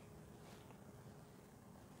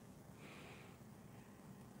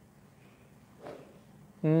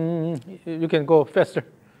 You can go faster.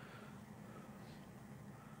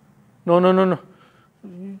 No.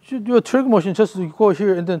 Your trigger motion, just go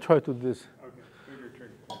here and then try to do this.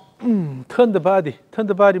 Okay, turn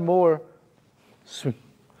the body more. Swing.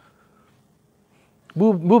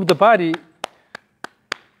 Move the body.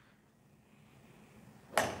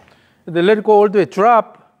 And then let it go all the way.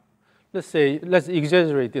 Drop. Let's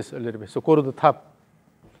exaggerate this a little bit. So go to the top.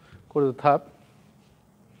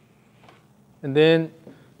 And then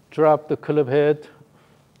drop the club head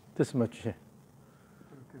this much here.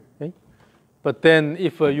 Okay. But then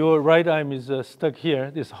if your right arm is stuck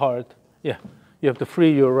here, this hard, yeah, you have to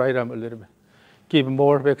free your right arm a little bit. Give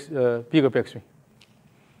more bigger backswing.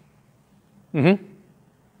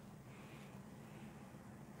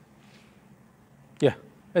 Yeah,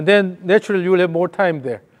 and then naturally you will have more time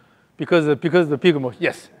there because of the bigger motion.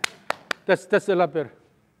 Yes, that's a lot better.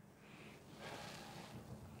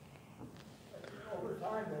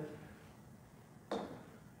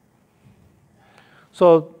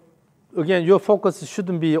 So again, your focus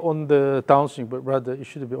shouldn't be on the downswing, but rather it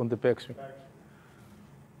should be on the backswing.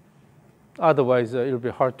 Otherwise, it'll be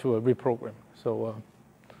hard to reprogram. So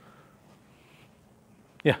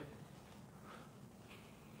yeah.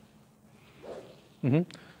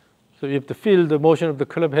 So you have to feel the motion of the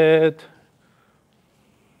club head.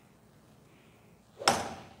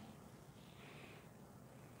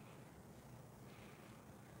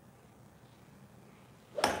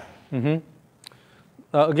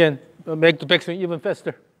 Again, make the backswing even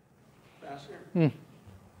faster. Faster?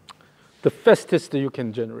 The fastest you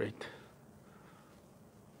can generate.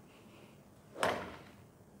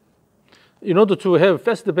 In order to have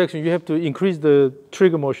faster backswing, you have to increase the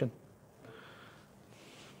trigger motion.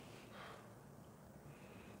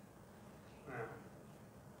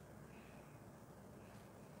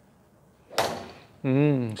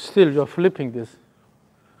 Still, you're flipping this.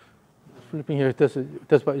 Flipping here,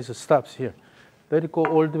 that's why it stops here. Let it go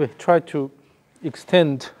all the way. Try to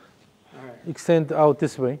extend out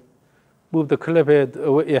this way. Move the club head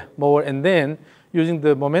away, more, and then using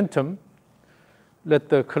the momentum, let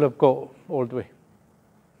the club go all the way.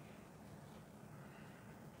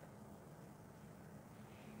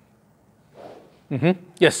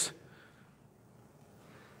 Yes.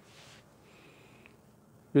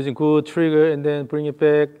 Using good trigger and then bring it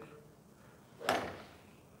back.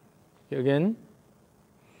 Here again.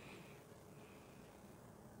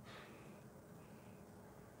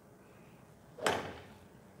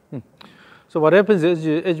 So what happens is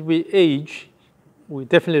as we age, we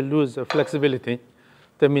definitely lose flexibility.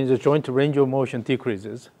 That means the joint range of motion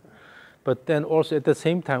decreases. But then also at the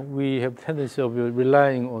same time, we have tendency of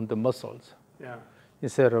relying on the muscles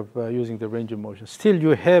instead of using the range of motion. Still, you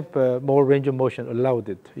have more range of motion allowed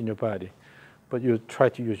it in your body, but you try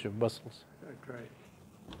to use your muscles. That's right.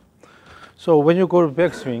 So when you go to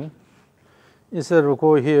backswing, instead of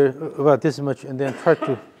go here about this much and then try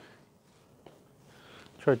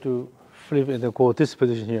to flip and then go this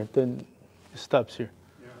position here, then it stops here.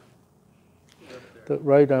 Yeah. The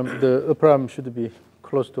right arm, the upper arm should be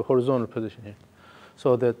close to horizontal position here,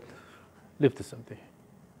 so that lift something,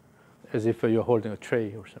 as if you're holding a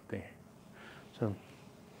tray or something. So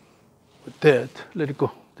with that, let it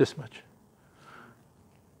go this much.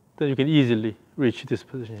 Then you can easily reach this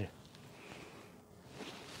position here.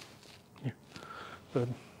 But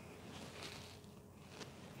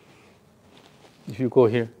if you go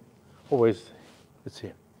here, always it's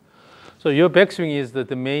here. So your backswing is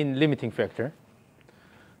the main limiting factor.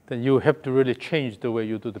 Then you have to really change the way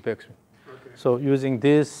you do the backswing. Okay. So using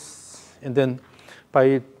this, and then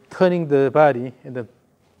by turning the body and then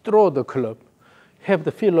throw the club, have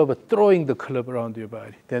the feel of throwing the club around your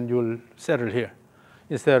body. Then you'll settle here.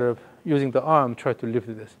 Instead of using the arm, try to lift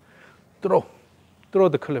this. Throw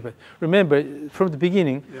the club. Remember, from the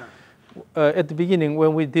beginning, at the beginning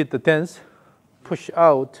when we did the dance, push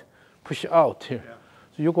out here. Yeah.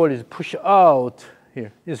 So your goal is push out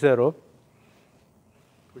here instead of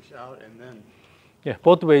push out and then. Yeah,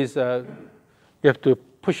 both ways. You have to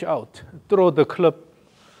push out, throw the club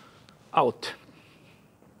out.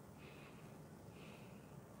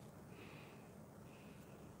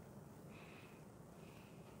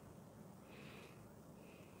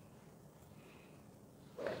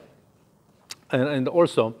 And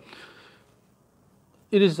also,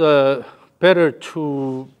 it is better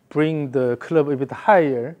to bring the club a bit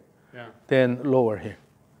higher than lower here.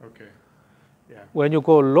 Okay. Yeah. When you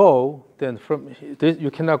go low, then from this, you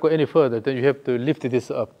cannot go any further. Then you have to lift this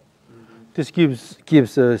up. Mm-hmm. This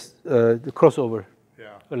gives us the crossover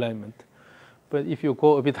alignment. But if you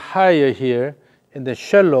go a bit higher here and then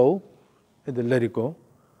shallow, and then let it go,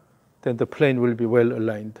 then the plane will be well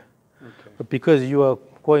aligned. Okay. But because you are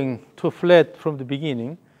going too flat from the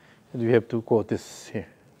beginning, and you have to go this here.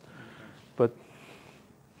 Okay. But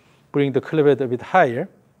bring the club head a bit higher,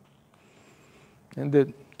 and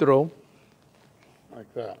then throw.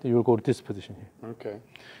 Like that. Then you will go to this position here. Okay.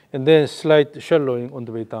 And then slight shallowing on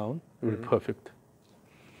the way down will be perfect.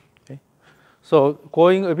 Okay. So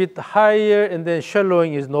going a bit higher and then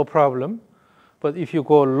shallowing is no problem, but if you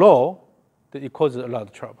go low, then it causes a lot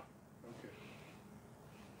of trouble.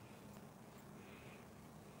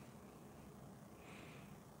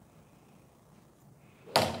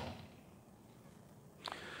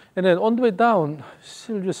 And then on the way down,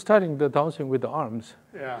 still just starting the downswing with the arms.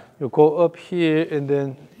 Yeah. You go up here and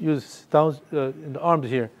then use the arms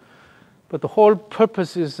here. But the whole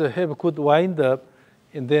purpose is to have a good wind up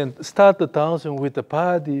and then start the downswing with the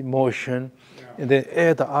body motion and then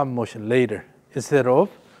add the arm motion later instead of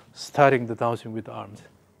starting the downswing with the arms.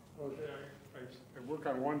 Well, I work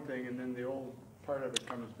on one thing and then the old part of it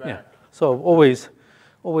comes back. Yeah. So always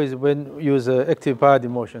when you use active body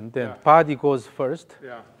motion, then body goes first.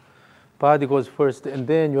 Yeah. Body goes first, and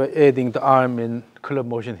then you're adding the arm and club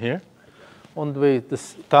motion here. On the way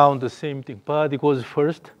down, the same thing. Body goes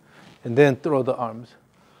first, and then throw the arms.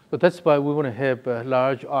 So that's why we want to have a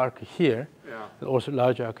large arc here, and also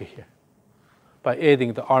large arc here, by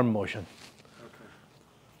adding the arm motion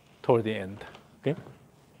toward the end. Okay.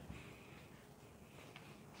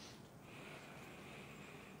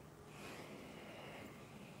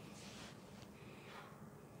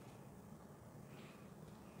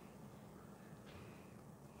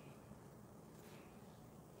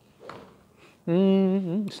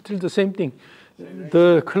 Still the same thing.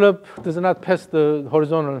 The club does not pass the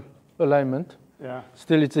horizontal alignment. Yeah.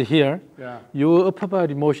 Still it's here. Yeah. Your upper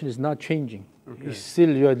body motion is not changing. Okay.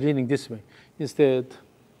 Still you are leaning this way. Instead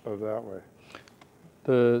of that way.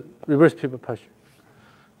 The reverse pivot posture.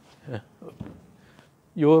 Yeah.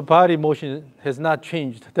 Your body motion has not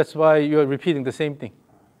changed. That's why you are repeating the same thing.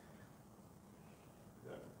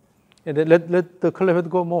 And then let the club head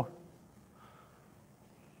go more.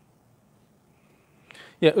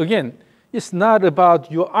 Yeah, again, it's not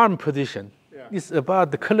about your arm position. Yeah. It's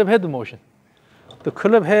about the club head motion. The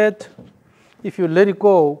club head, if you let it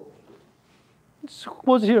go, it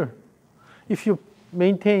goes here. If you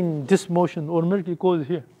maintain this motion, automatically goes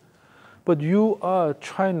here. But you are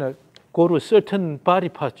trying to go to a certain body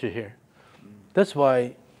posture here. That's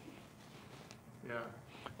why,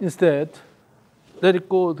 instead, let it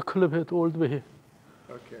go, the club head all the way here.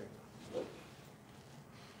 Okay.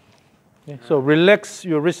 Okay. So relax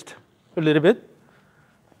your wrist a little bit.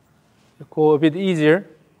 Go a bit easier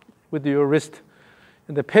with your wrist.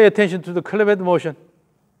 And then pay attention to the club head motion.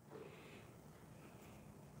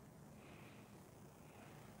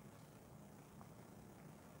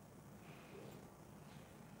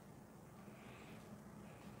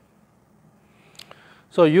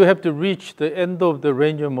 So you have to reach the end of the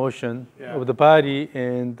range of motion of the body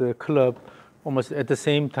and the club almost at the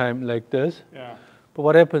same time like this. Yeah. But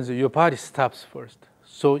what happens is your body stops first.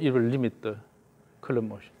 So it will limit the club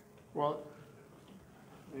motion. Well,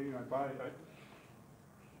 maybe my body,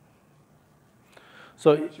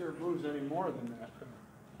 So I'm not sure it moves any more than that.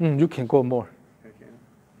 you can go more. I can.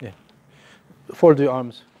 Yeah. Fold your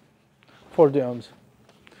arms. Fold your arms.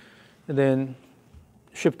 And then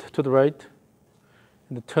shift to the right.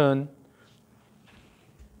 And the turn.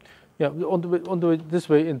 Yeah, on the way this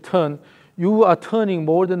way and turn. You are turning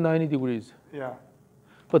more than 90 degrees. Yeah.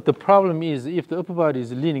 But the problem is if the upper body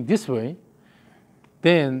is leaning this way,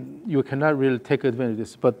 then you cannot really take advantage of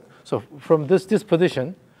this. But so from this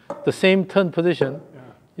position, the same turn position,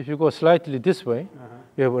 if you go slightly this way,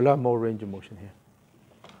 you have a lot more range of motion here.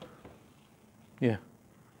 Yeah.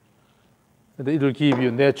 And it will give you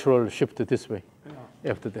natural shift this way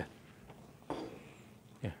after that.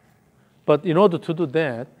 Yeah. But in order to do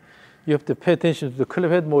that, you have to pay attention to the club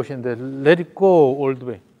head motion, then let it go all the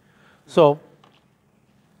way. So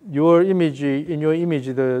in your image,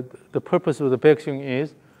 the purpose of the backswing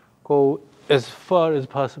is go as far as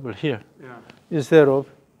possible here. Instead of,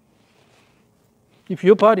 if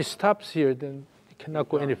your body stops here, then it cannot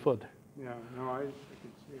go any further. Yeah, no, I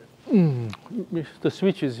can see it. The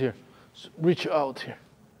switch is here. Reach out here.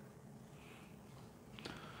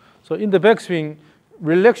 So in the backswing,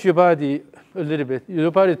 relax your body a little bit.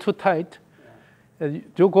 Your body is too tight. And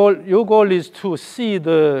your goal is to see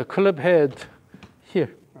the club head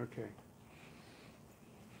here. Okay.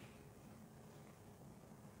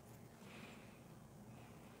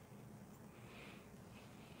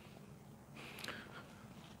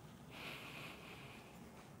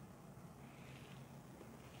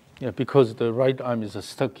 Yeah, because the right arm is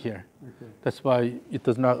stuck here. Okay. That's why it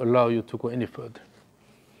does not allow you to go any further.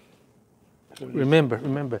 So remember,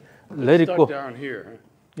 let it go. Down here. Huh?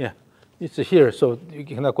 Yeah, it's here, so you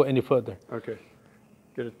cannot go any further. Okay,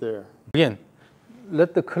 get it there. Again,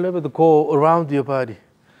 let the club head go around your body.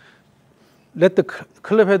 Let the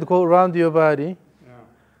club head go around your body. Yeah.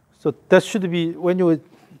 So that should be, when you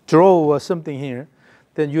draw something here,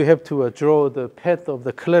 then you have to draw the path of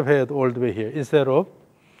the club head all the way here, instead of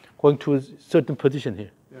going to a certain position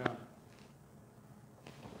here. Yeah.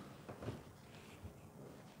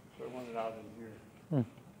 So I want it out in here.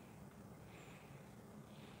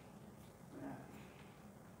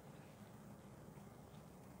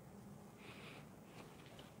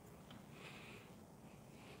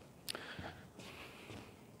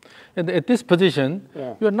 And at this position,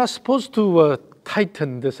 you're not supposed to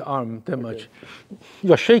tighten this arm that much.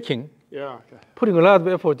 You're shaking, putting a lot of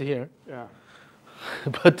effort here. Yeah.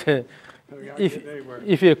 But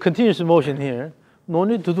if you continuous motion here, no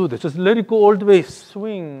need to do that. Just let it go all the way,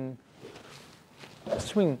 swing.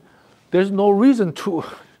 There's no reason to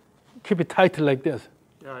keep it tight like this.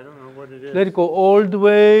 Yeah, I don't know what it is. Let it go all the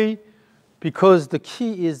way, because the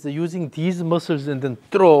key is using these muscles and then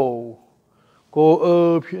throw.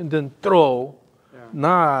 Go up and then throw,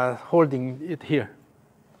 not holding it here.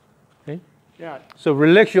 Okay? Yeah. So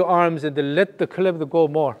relax your arms and then let the club go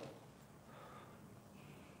more.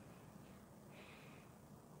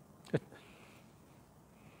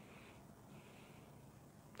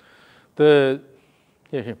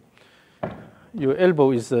 Here. Your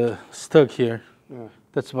elbow is stuck here. Yeah.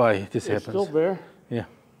 That's why this happens. It's still there? Yeah.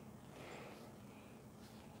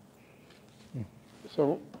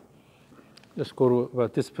 So let's go to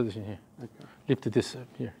about this position here. Okay. Lift this up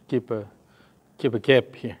here. Keep a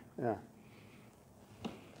gap here. Yeah.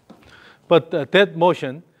 But that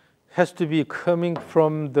motion has to be coming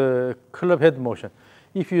from the club head motion.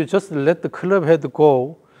 If you just let the club head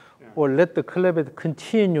go, or let the club head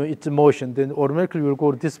continue its motion, then automatically you will go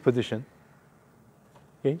to this position.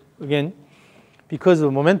 Okay. Again, because of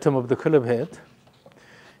the momentum of the club head,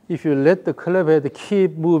 if you let the club head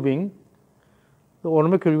keep moving, the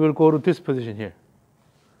automatically will go to this position here.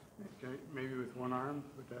 Okay, maybe with one arm,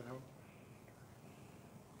 would that help?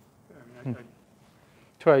 I mean,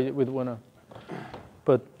 Try it with one arm.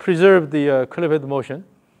 But preserve the club head motion.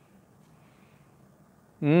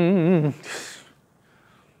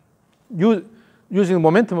 Using the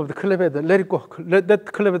momentum of the club head, let it go. Let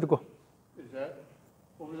that club head go. Is that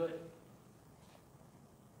over there?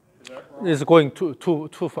 Is that wrong? It's going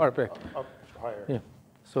too far back. Up higher. Yeah.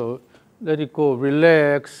 So let it go.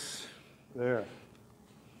 Relax. There.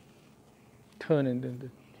 Turn and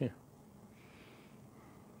then here.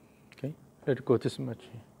 Okay. Let it go this much.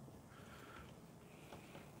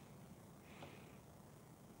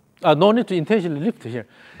 No need to intentionally lift here.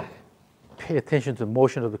 Pay attention to the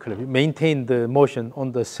motion of the club. Maintain the motion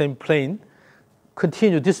on the same plane.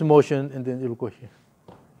 Continue this motion, and then it will go here.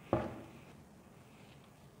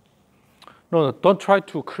 No, don't try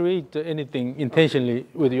to create anything intentionally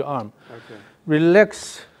with your arm. Okay.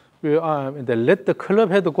 Relax your arm, and then let the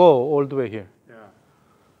club head go all the way here. Yeah.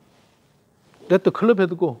 Let the club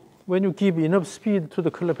head go. When you give enough speed to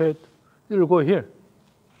the club head, it will go here.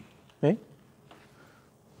 Okay?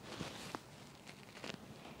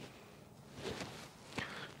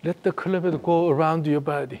 Let the club head go around your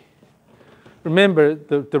body. Remember,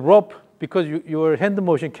 the rope, because your hand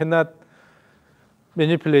motion cannot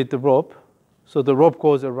manipulate the rope, so the rope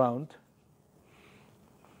goes around.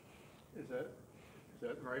 Is that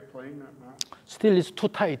the right plane? Not? Still, it's too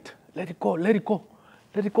tight. Let it go, let it go.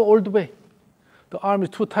 Let it go all the way. The arm is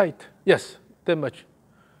too tight. Yes, that much.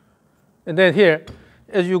 And then here,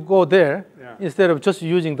 as you go there, instead of just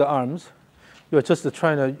using the arms, you're just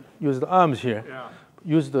trying to use the arms here. Yeah.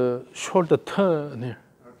 Use the shoulder turn here.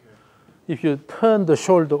 Okay. If you turn the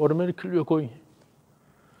shoulder, automatically you're going.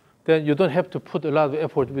 Then you don't have to put a lot of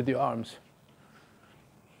effort with your arms.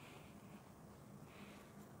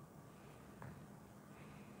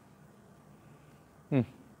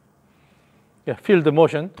 Yeah, feel the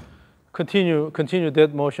motion. Continue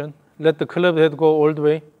that motion. Let the club head go all the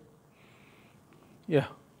way. Yeah.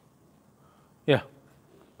 Yeah.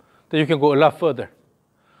 Then you can go a lot further.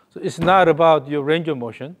 So it's not about your range of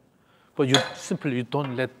motion, but you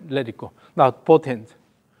don't let it go. Now both hands,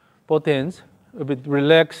 a bit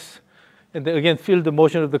relax, and then again feel the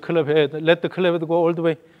motion of the club head. Let the club head go all the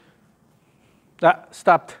way.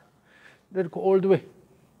 Stopped. Let it go all the way.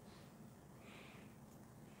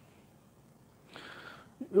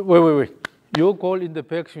 Wait. Your goal in the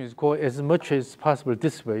backswing is go as much as possible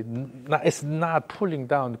this way. It's not pulling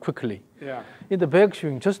down quickly. Yeah. In the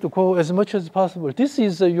backswing, just to go as much as possible. This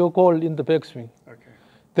is your goal in the backswing. Okay.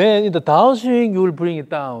 Then in the downswing, you will bring it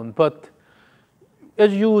down. But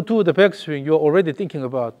as you do the backswing, you're already thinking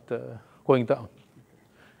about going down.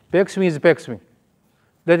 Backswing is backswing.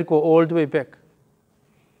 Let it go all the way back.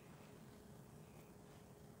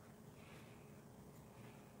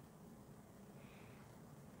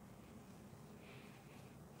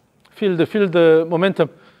 Feel the momentum.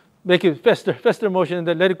 Make it faster motion, and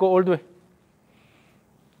then let it go all the way.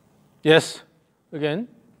 Yes. Again.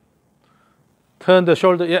 Turn the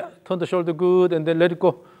shoulder. Yeah, turn the shoulder good, and then let it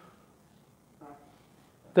go.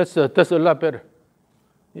 That's a lot better.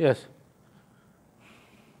 Yes.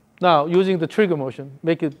 Now using the trigger motion,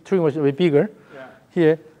 make it trigger motion a bit bigger. Yeah.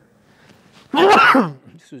 Here.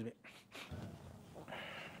 Excuse me.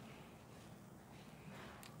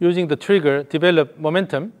 Using the trigger, develop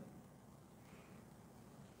momentum.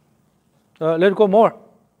 Let it go more.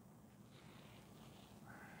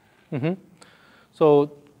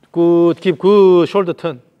 So keep good shoulder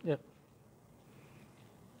turn. Yeah.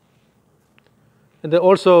 And then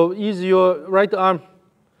also ease your right arm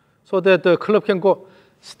so that the club can go.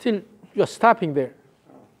 Still, you're stopping there.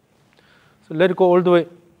 So let it go all the way.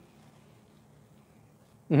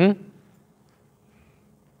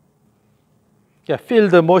 Yeah, feel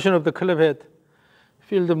the motion of the club head.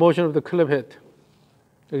 Feel the motion of the club head.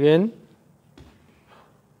 Again.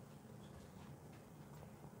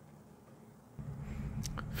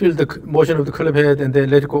 Feel the motion of the club head, and then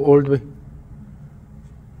let it go all the way.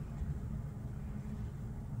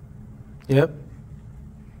 Yep.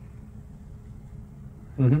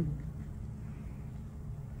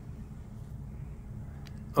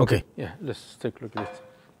 Okay, yeah, let's take a look at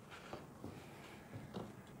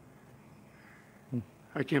it.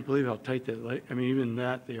 I can't believe how tight that leg. I mean, even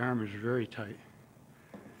that, the arm is very tight.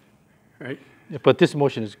 Right? Yeah, but this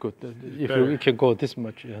motion is good. If you can go this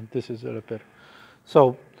much, yeah, this is a lot better.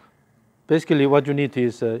 So basically what you need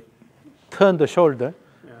is turn the shoulder,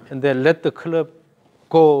 and then let the club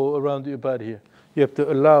go around your body here. You have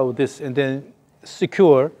to allow this, and then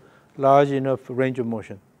secure large enough range of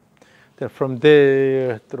motion. Then from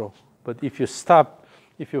there, throw. But if you stop,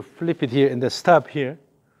 if you flip it here and then stop here,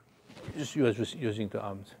 you are just using the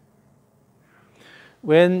arms.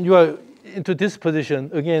 When you are into this position,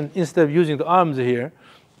 again, instead of using the arms here,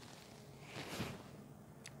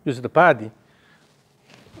 use the body,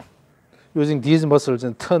 using these muscles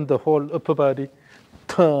and turn the whole upper body,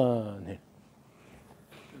 turn here.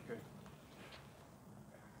 Okay.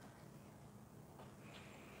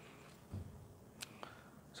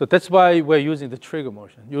 So that's why we're using the trigger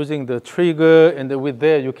motion. Using the trigger, and then with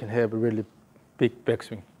there you can have a really big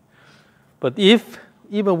backswing. But if,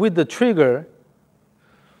 even with the trigger,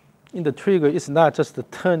 in the trigger, it's not just the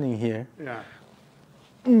turning here. Yeah.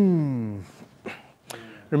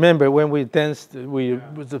 Remember when we danced, we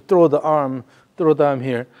throw the arm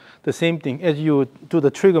here. The same thing as you do the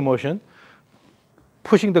trigger motion,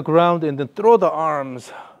 pushing the ground and then throw the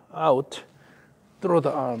arms out, throw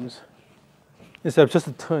the arms, instead of just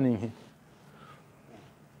turning here.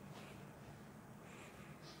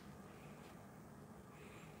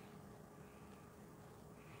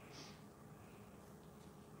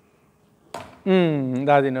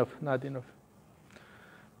 Not enough, not enough.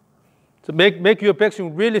 So make your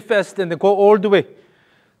backswing really fast and then go all the way.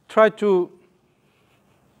 Try to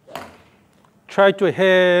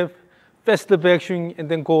have faster backswing and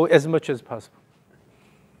then go as much as possible.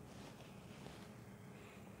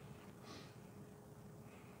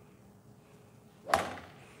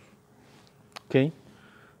 Okay.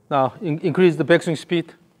 Now increase the backswing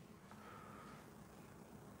speed.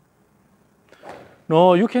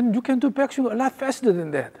 No, you can do backswing a lot faster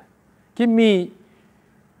than that. Give me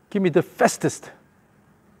the fastest.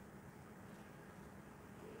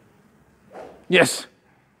 Yes.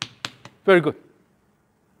 Very good.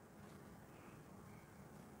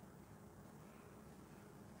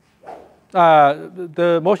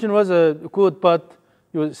 The motion was good, but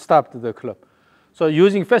you stopped the club. So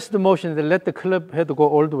using faster motion, then let the club head go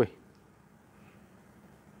all the way.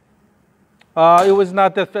 It was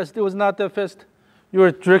not that fast. It was not that fast. You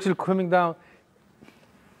were directly coming down.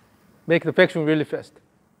 Make the backswing really fast.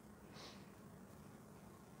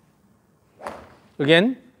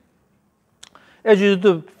 Again, as you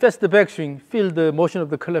do the faster backswing, feel the motion of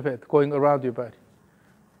the club head going around your body.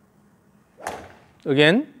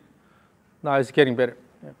 Again, now it's getting better.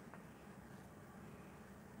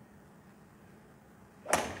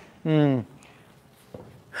 Yeah.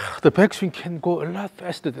 The backswing can go a lot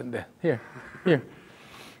faster than that. Here. Okay.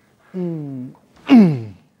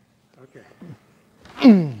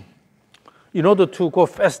 In order to go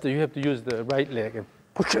faster, you have to use the right leg and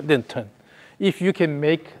push it, then turn. If you can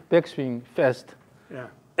make backswing fast,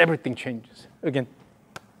 everything changes. Again.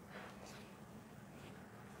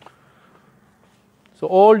 So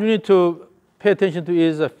all you need to pay attention to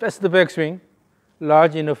is a faster backswing,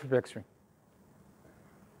 large enough backswing.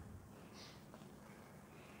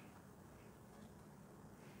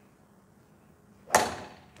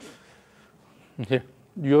 Here,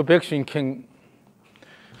 your backswing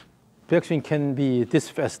can be this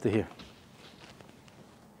fast here.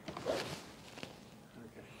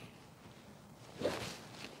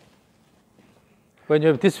 When you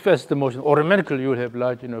have this fast motion, automatically you will have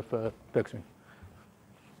large enough backswing.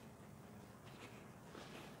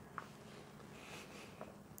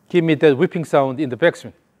 Give me that whipping sound in the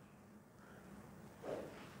backswing.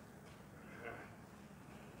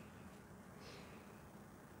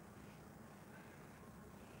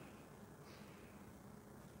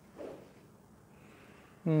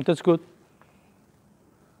 That's good.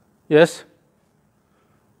 Yes.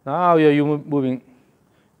 Now you're moving.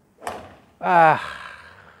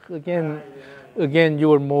 Again, you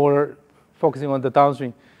were more focusing on the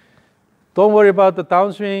downswing. Don't worry about the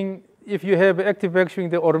downswing. If you have active backswing,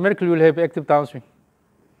 then automatically you will have active downswing.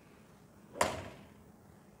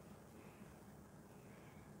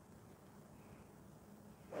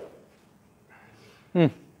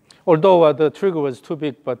 Although the trigger was too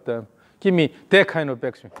big, but give me that kind of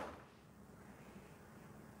backswing.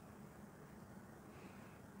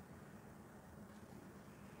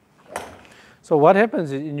 So what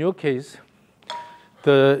happens in your case,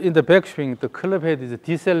 in the backswing, the club head is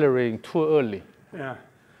decelerating too early. Yeah.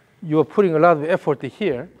 You are putting a lot of effort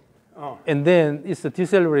here, and then it's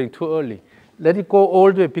decelerating too early. Let it go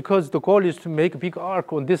all the way, because the goal is to make a big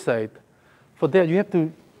arc on this side. For that, you have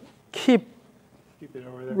to keep it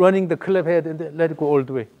over there. Running the club head and then let it go all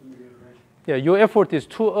the way. Yeah, your effort is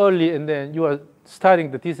too early, and then you are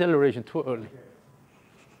starting the deceleration too early.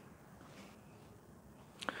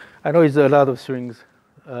 I know it's a lot of swings,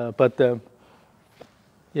 but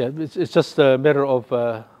yeah, it's just a matter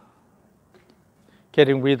of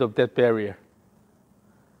getting rid of that barrier.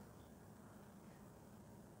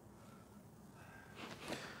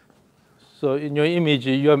 So in your image,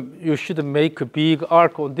 you should make a big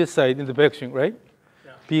arc on this side in the backswing, right?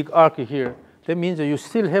 Yeah. Big arc here. That means that you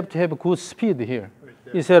still have to have a good speed here. Right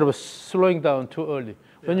instead of slowing down too early.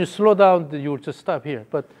 When you slow down, you will just stop here.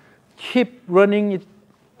 But keep running it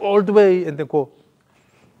all the way and then go.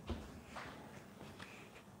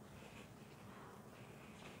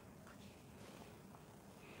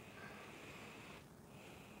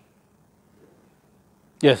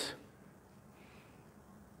 Yes.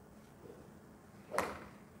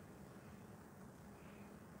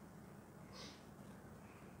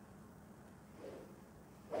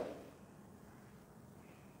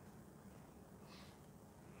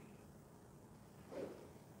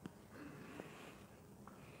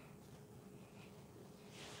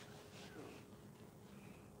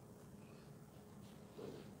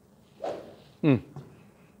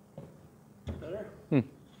 Better?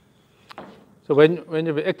 So when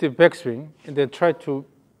you have active backswing and then try to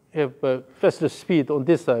have a faster speed on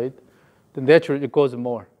this side, then naturally it goes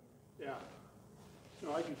more. Yeah.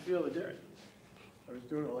 No, I can feel the difference. I was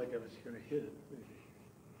doing it like I was going to hit it.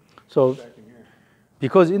 So Back in here.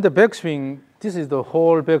 because in the backswing, this is the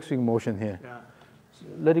whole backswing motion here. Yeah. So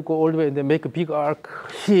let it go all the way and then make a big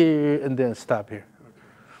arc here and then stop here.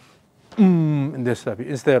 Okay. And then stop here.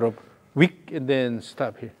 Instead of wick and then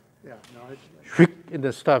stop here. Yeah. No, Wick and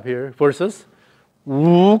then stop here versus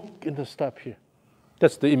whook and then stop here.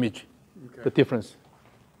 That's the image, okay. the difference.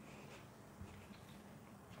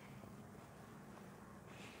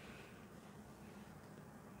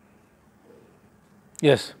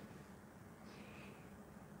 Yes.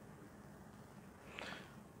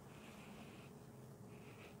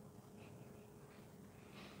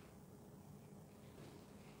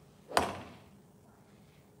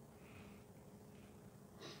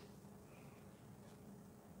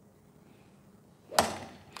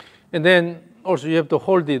 And then also you have to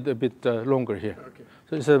hold it a bit longer here. Okay.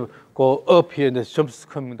 So instead of go up here and the jumps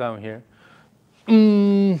coming down here.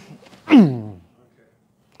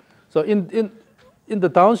 So in the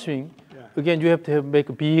downswing, again you have to make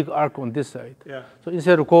a big arc on this side. Yeah. So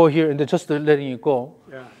instead of go here and then just letting it go,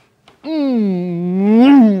 Yeah.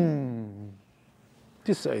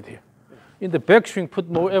 this side here. In the backswing, put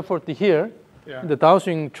more effort here. Yeah. In the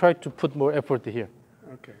downswing, try to put more effort here.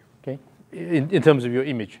 Okay. Okay, in terms of your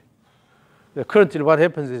image. Currently, what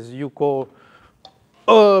happens is you go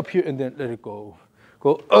up here and then let it go.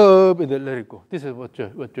 Go up and then let it go. This is what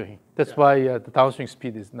you're doing. That's why the downswing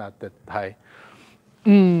speed is not that high.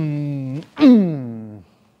 You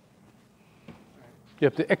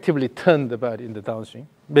have to actively turn the body in the downswing.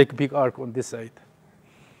 Make a big arc on this side.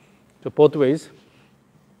 So both ways.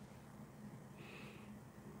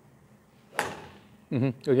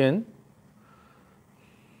 Again.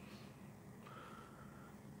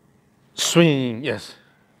 Swing, yes.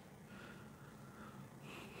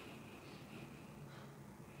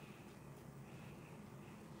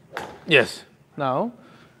 Yes. Now,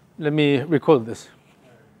 let me record this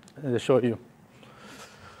and show you.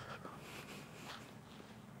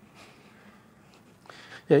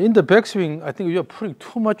 Yeah, in the backswing, I think you're putting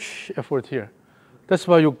too much effort here. That's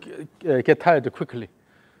why you get tired quickly.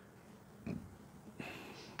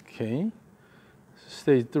 Okay.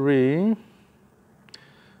 Stage 3.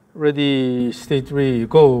 Ready, stage 3,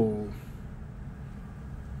 go.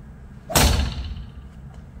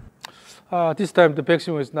 This time the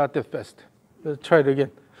backswing is not that fast. Let's try it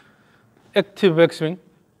again. Active backswing.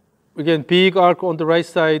 Again, big arc on the right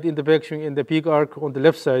side in the backswing and the big arc on the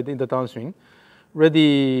left side in the downswing.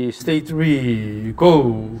 Ready, stage 3,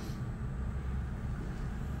 go.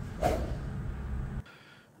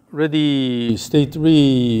 Ready, stage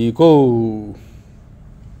 3, go.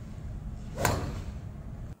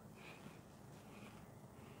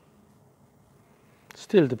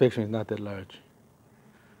 Still, the backswing is not that large.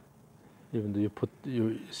 Even though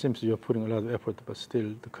it seems you're putting a lot of effort, but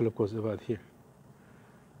still the club goes about here.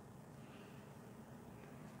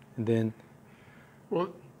 And then, Well,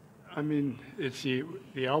 I mean, it's the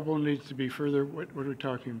elbow needs to be further. What are we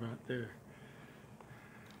talking about there?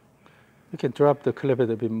 you can drop the club head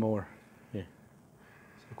a bit more. Yeah,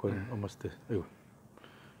 so going almost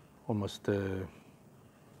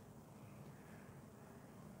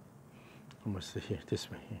here, this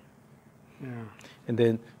way. Here. Yeah. And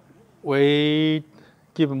then wait,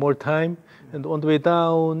 give it more time, and on the way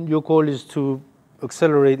down, your goal is to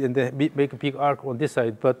accelerate and then make a big arc on this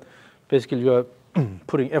side, but basically you are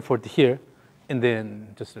putting effort here, and then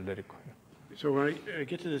just let it go. So when I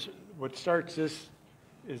get to this, what starts this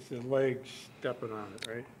is the leg stepping on it,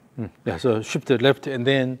 right? Yeah, so shift the left, and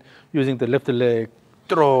then using the left leg,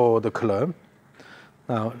 throw the club.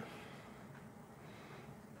 Now,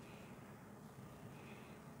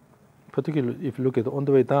 particularly if you look at on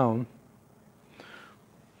the way down,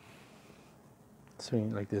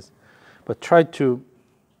 swing like this, but try to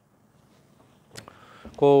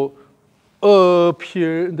go up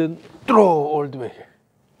here and then throw all the way here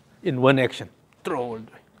in one action, throw all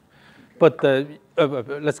the way. But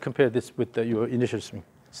let's compare this with your initial swing.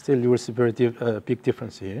 Still, you will see very big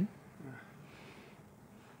difference here.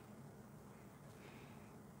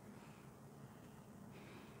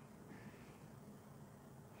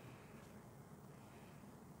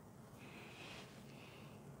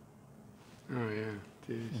 Oh yeah,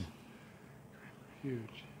 geez.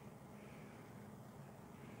 Huge.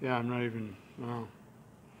 Yeah, I'm not even, wow.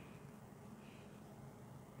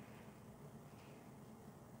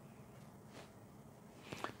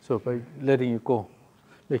 So by letting it go,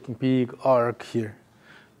 making big arc here,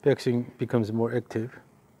 backswing becomes more active.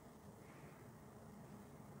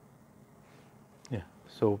 Yeah,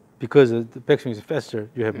 so because the backswing is faster,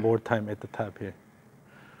 you have more time at the top here.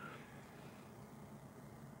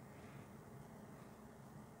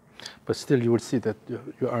 But still, you will see that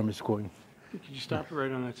your arm is going. Could you stop it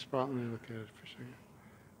right on that spot and let me look at it for a second?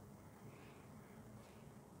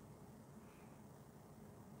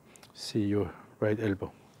 See your right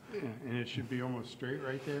elbow. Yeah, and it should be almost straight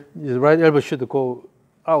right there? The right elbow should go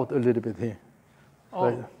out a little bit here. Oh,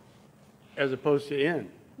 right. As opposed to in?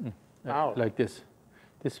 Out. Like this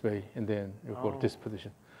way, and then you go to this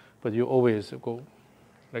position. But you always go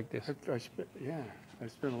like this. I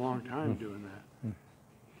spent a long time doing that.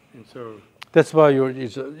 And so that's why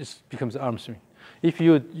it becomes arm swing. If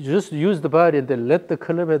you just use the body and then let the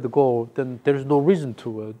club head go, then there's no reason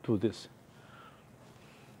to do this.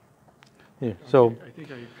 Yeah. So I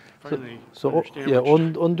think I finally understand. Yeah,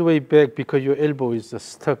 on the way back, because your elbow is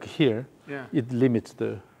stuck here, it limits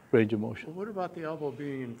the range of motion. Well, what about the elbow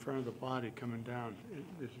being in front of the body coming down?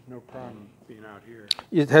 There's no problem being out here.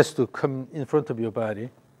 It has to come in front of your body.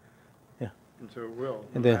 And so it will,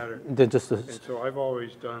 and no then, matter. And then just and so I've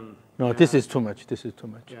always done. No, this is too much. This is too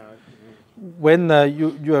much. Yeah. When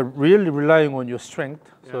you are really relying on your strength,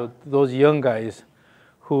 so those young guys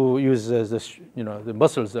who use the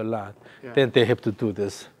muscles a lot, then they have to do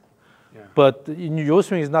this. Yeah. But your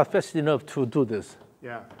swing is not fast enough to do this.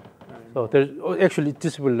 Yeah. So there's actually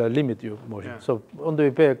this will limit your motion. So on the way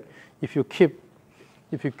back, if you keep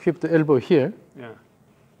the elbow here,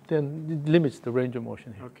 then it limits the range of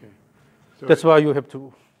motion here. Okay. So that's why you have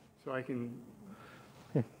to. So I can.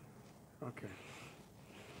 Okay.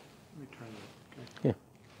 Let me try that. Okay. Yeah.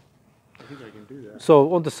 I think I can do that.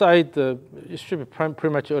 So on the side, you should be pretty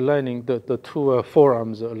much aligning the two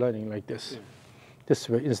forearms aligning like this, this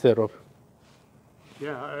way instead of.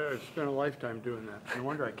 Yeah, I've spent a lifetime doing that. No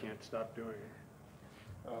wonder I can't stop doing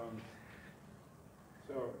it.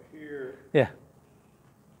 So here. Yeah.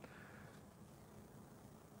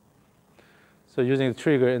 So using the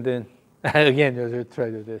trigger and then again you try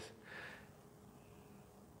to do this.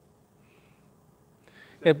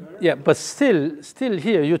 Yeah, but still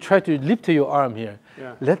here you try to lift your arm here.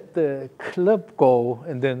 Yeah. Let the club go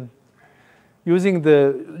and then use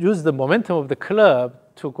the momentum of the club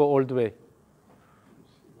to go all the way.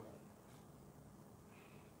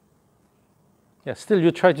 Yeah, still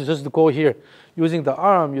you try to just go here. Using the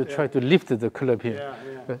arm, you try to lift the club here.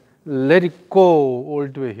 Let it go all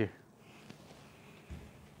the way here.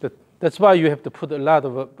 That's why you have to put a lot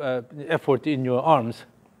of effort in your arms.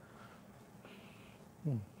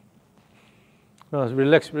 No,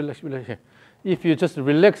 relax here. If you just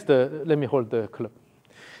relax let me hold the club.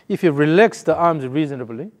 If you relax the arms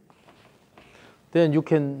reasonably, then you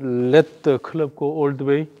can let the club go all the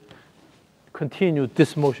way, continue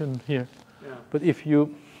this motion here. Yeah. But if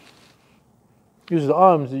you use the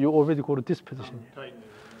arms, you already go to this position. Right?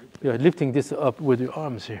 You're lifting this up with your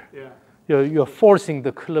arms here. Yeah. You're forcing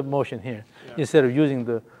the club motion here instead of using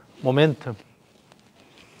the momentum.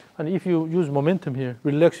 And if you use momentum here,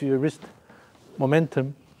 relax your wrist,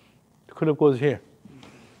 momentum, the club goes here.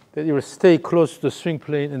 Then you will stay close to the swing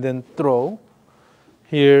plane and then throw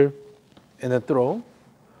here and then throw.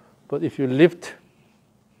 But if you lift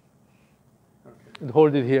and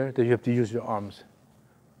hold it here, then you have to use your arms.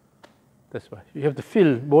 That's why. You have to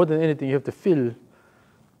feel, more than anything, you have to feel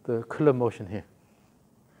the club motion here.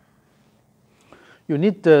 You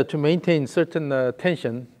need to maintain certain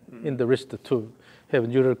tension in the wrist to have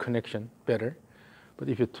neural connection better. But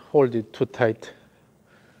if you hold it too tight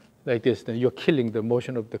like this, then you're killing the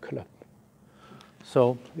motion of the club.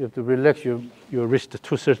 So you have to relax your wrist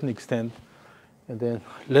to a certain extent and then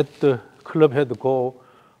let the club head go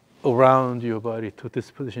around your body to this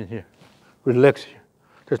position here. Relax here.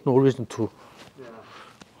 There's no reason to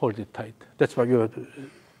hold it tight. That's why you're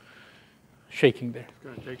shaking there. It's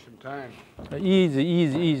going to take some time.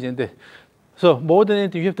 Easy. And so more than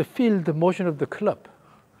anything, you have to feel the motion of the club.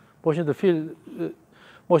 Motion of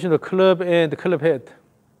the club and the club head.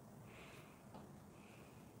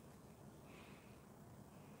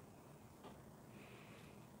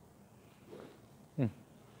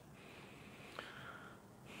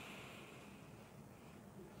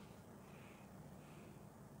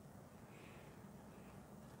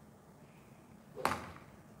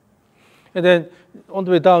 And then on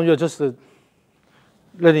the way down, you're just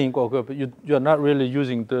letting it go up. You're not really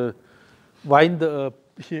using the wind up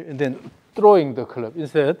here and then throwing the club.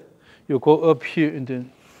 Instead, you go up here and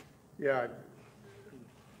then. Yeah.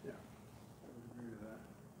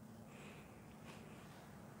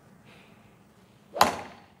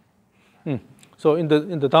 So in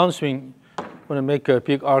the downswing, I'm gonna make a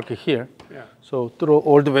big arc here. Yeah. So throw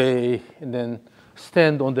all the way and then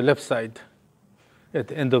stand on the left side at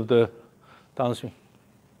the end of the downswing.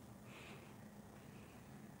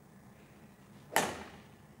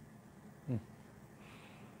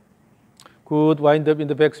 Good wind up in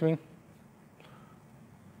the backswing.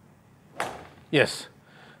 Yes,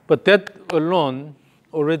 but that alone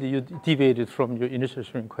already you deviated from your initial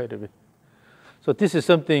swing quite a bit. So this is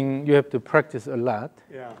something you have to practice a lot,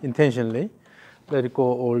 intentionally. Let it go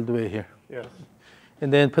all the way here. Yes.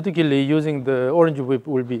 And then particularly using the orange whip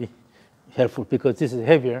will be helpful because this is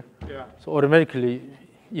heavier. Yeah. So automatically,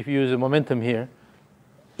 if you use the momentum here,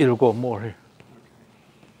 it'll go more here.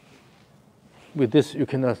 With this, you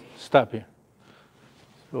cannot stop here.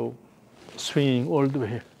 So swinging all the way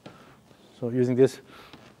here. So using this.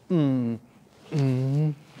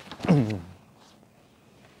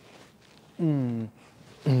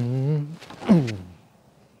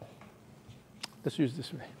 Let's use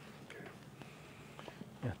this way.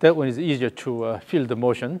 Yeah, that one is easier to feel the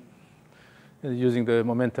motion using the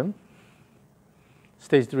momentum.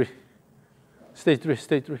 Stage 3. Stage 3,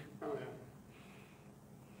 stage 3. Oh,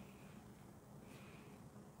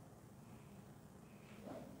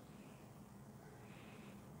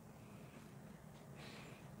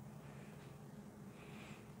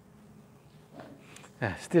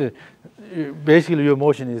 yeah. Still, basically your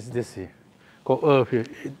motion is this here. Go up here,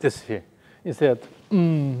 this here. Instead of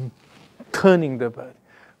turning the body,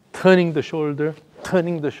 turning the shoulder,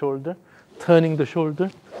 turning the shoulder, turning the shoulder,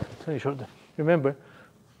 turning the shoulder. Remember,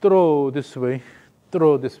 throw this way,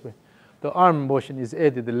 throw this way. The arm motion is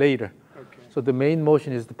added later. Okay. So the main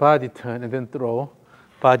motion is the body turn and then throw,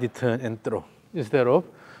 body turn and throw. Instead of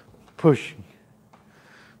pushing,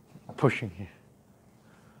 pushing here.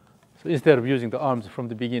 So instead of using the arms from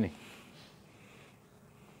the beginning.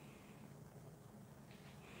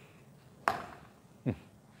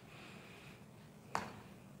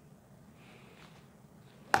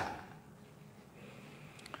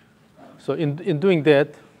 So in doing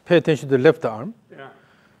that, pay attention to the left arm. Yeah.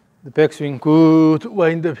 The backswing, good,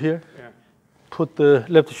 wind up here. Yeah. Put the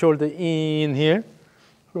left shoulder in here.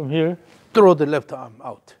 From here, throw the left arm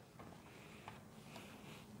out.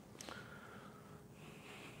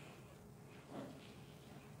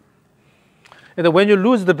 And then when you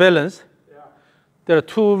lose the balance, there are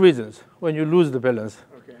two reasons when you lose the balance.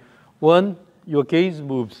 Okay. One, your gaze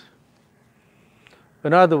moves.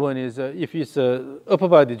 Another one is if it's upper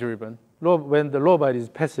body driven, when the lower body is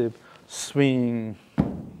passive, swing,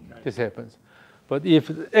 this happens. But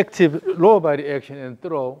if active lower body action and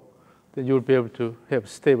throw, then you'll be able to have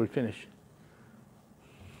stable finish.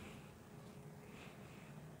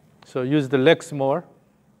 So use the legs more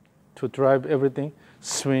to drive everything.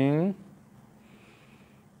 Swing,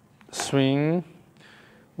 swing,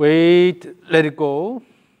 wait, let it go.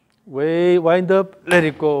 Wait, wind up, let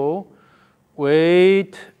it go.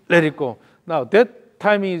 Wait, let it go. Now that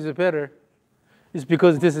timing is better. It's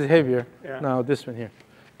because this is heavier. Yeah. Now this one here.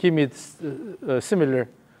 Give me a similar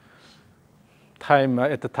time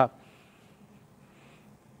at the top.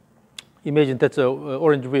 Imagine that's an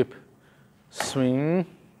orange whip. Swing.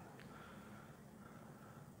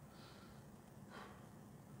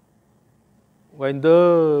 Wind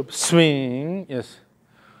up, swing, yes.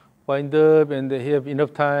 Wind up and they have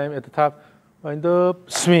enough time at the top. Wind up,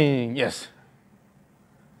 swing, yes.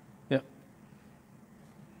 Yeah.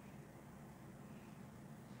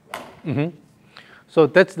 So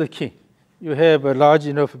that's the key. You have a large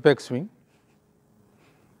enough backswing.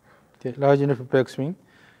 Okay, large enough backswing.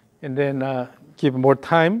 And then give more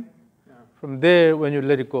time. Yeah. From there, when you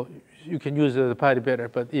let it go, you can use the body better.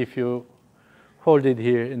 But if you hold it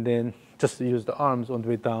here and then just use the arms on the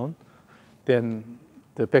way down, then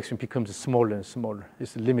the backswing becomes smaller and smaller.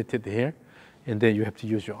 It's limited here, and then you have to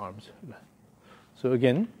use your arms. So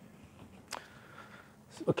again,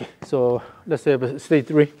 okay, so let's have a stage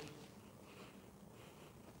 3.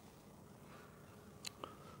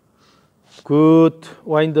 Good,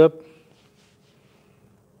 wind up.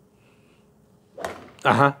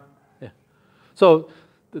 Yeah. So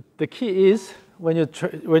the key is when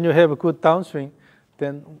you have a good downswing,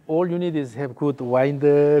 then all you need is have good wind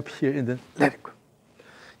up here and then let it go.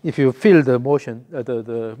 If you feel the motion,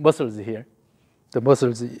 the muscles here, the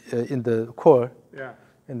muscles in the core,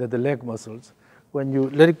 and then the leg muscles, when you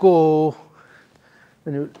let it go,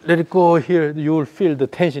 here, you will feel the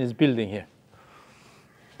tension is building here.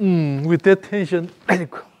 With that tension, let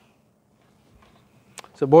it go.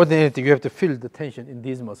 So more than anything, you have to feel the tension in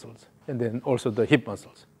these muscles, and then also the hip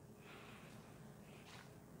muscles.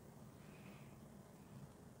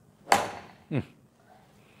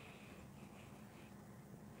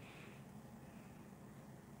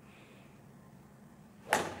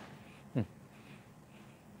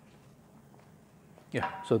 Yeah,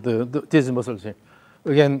 so these muscles here.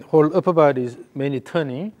 Again, whole upper body is mainly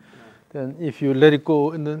turning. Then if you let it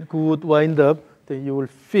go and then good wind up, then you will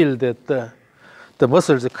feel that the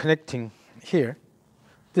muscles are connecting here,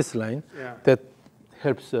 this line, that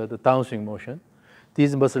helps the downswing motion.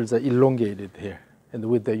 These muscles are elongated here. And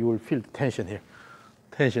with that, you will feel the tension here,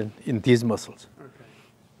 tension in these muscles. Okay.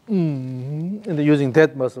 And then using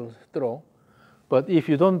that muscle throw. But if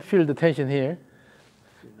you don't feel the tension here,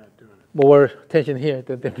 more tension here,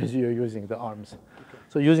 then that means you're using the arms. Okay.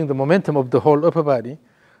 So using the momentum of the whole upper body,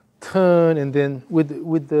 turn, and then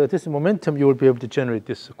with this momentum, you will be able to generate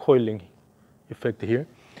this coiling effect here.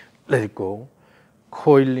 Let it go.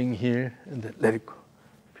 Coiling here, and then let it go.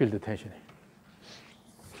 Feel the tension here.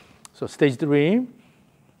 So stage 3.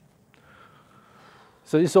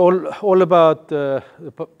 So it's all about the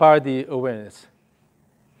body awareness.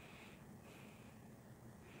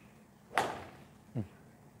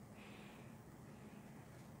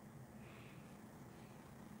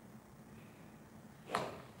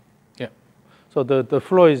 So the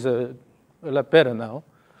flow is a lot better now,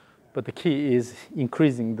 but the key is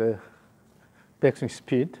increasing the backswing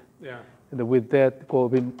speed. Yeah. And with that, go a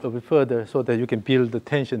bit further so that you can build the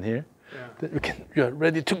tension here. Yeah. That you are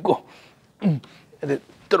ready to go. And then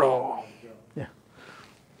throw. Yeah.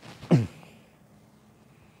 Okay.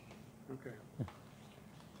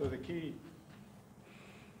 So the key,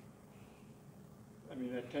 I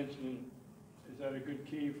mean, that tension, is that a good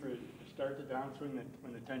key for to start the downswing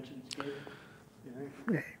when the tension's good?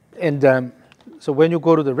 And so when you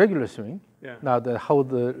go to the regular swing, now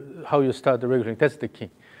how you start the regular swing, that's the key.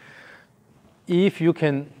 If you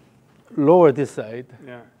can lower this side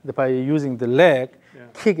by using the leg,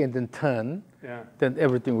 kick and then turn, then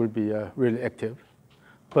everything will be really active.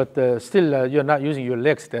 But still, you're not using your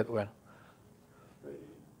legs that well.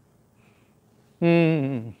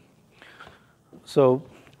 So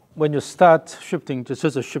when you start shifting,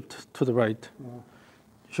 just shift to the right.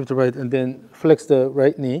 Shift the right, and then flex the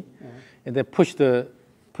right knee, and then push the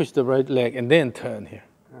right leg, and then turn here.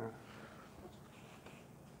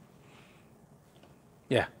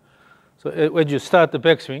 Yeah. So when you start the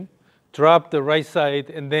backswing, drop the right side,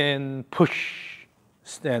 and then push,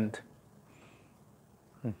 stand.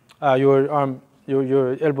 Your arm,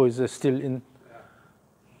 your elbow is still in.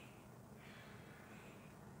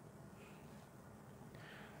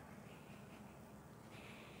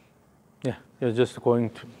 Yeah, you're just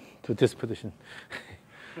going to this position.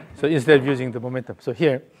 So instead of using the momentum. So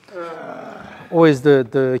here, always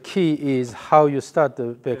the key is how you start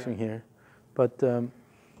the backswing here. But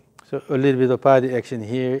so a little bit of body action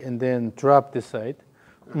here, and then drop this side.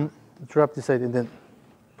 Drop this side, and then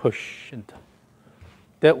push. And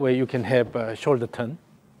that way you can have a shoulder turn.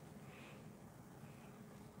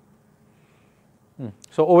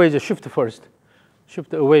 So always shift first.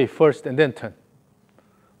 Shift away first, and then turn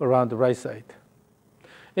around the right side.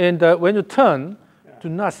 And when you turn, do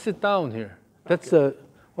not sit down here. That's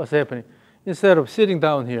what's happening. Instead of sitting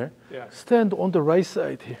down here, stand on the right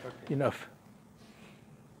side here. Okay. Enough.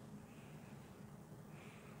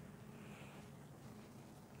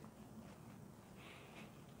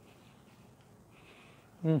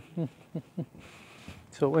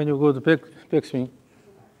 So when you go to backswing,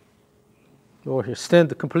 over here,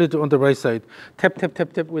 stand completely on the right side. Tap, tap,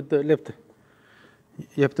 tap, tap with the left.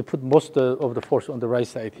 You have to put most of the force on the right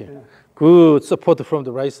side here. Yeah. Good support from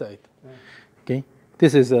the right side. Yeah. Okay,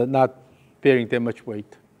 this is not bearing that much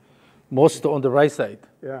weight. Most on the right side.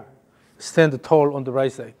 Yeah. Stand tall on the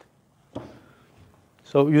right side.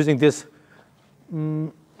 So using this,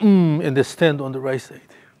 and then stand on the right side.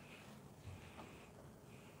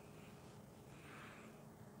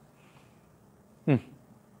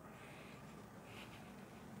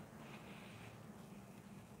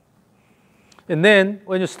 And then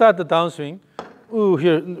when you start the downswing,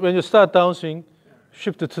 when you start downswing,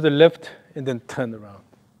 shift to the left and then turn around.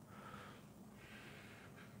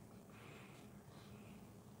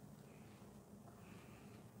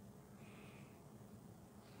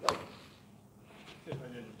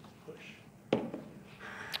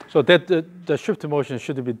 So that the shift motion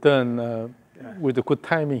should be done with a good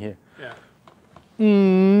timing here. Yeah.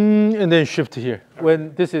 And and then shift here.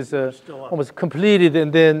 When this is almost completed,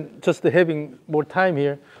 and then just having more time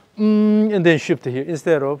here, and then shift here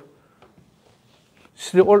instead of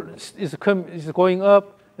it's going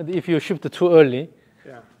up, and if you shift too early,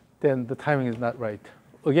 then the timing is not right.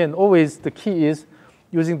 Again, always the key is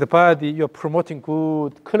using the body, you're promoting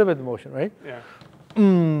good curved motion, right? Yeah.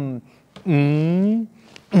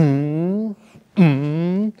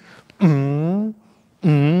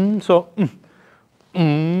 So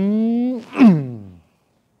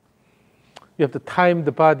you have to time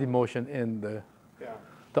the body motion and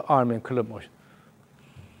the arm and club motion.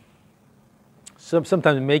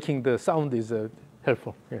 Sometimes making the sound is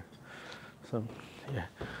helpful here. So yeah.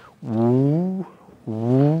 Ooh,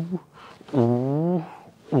 ooh, ooh,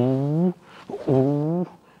 ooh, ooh,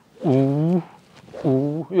 ooh,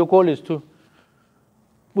 ooh. Your goal is to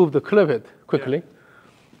move the club head quickly,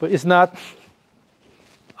 but it's not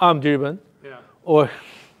arm driven, or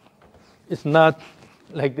it's not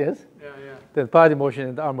like this. The body motion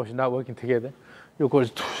and the arm motion not working together. Your goal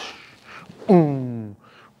is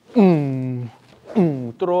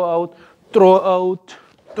throw out, throw out,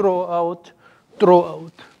 throw out, throw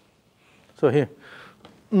out. So here,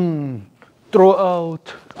 throw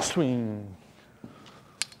out, swing.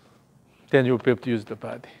 Then you'll be able to use the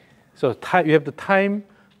body. So you have the time,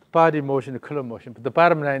 body motion, the club motion. But the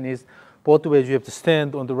bottom line is, both ways you have to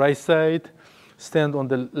stand on the right side, stand on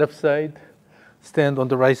the left side, stand on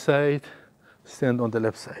the right side, stand on the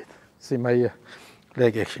left side. See my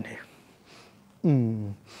leg action here.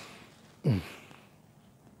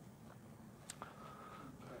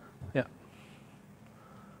 Yeah.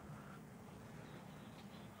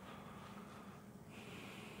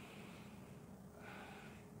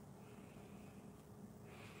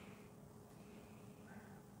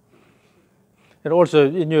 And also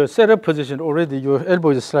in your setup position already, your elbow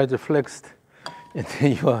is slightly flexed, and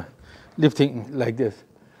then you are lifting like this.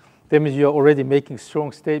 That means you are already making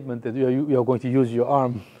strong statement that you are going to use your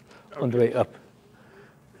arm on the way up.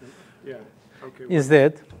 Yeah. Okay.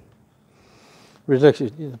 Instead, relax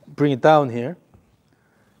it, bring it down here.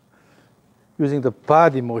 Using the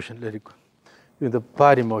body motion, let it go. Using the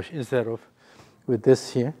body motion instead of with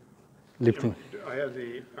this here, lifting. I have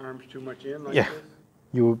the arms too much in like this?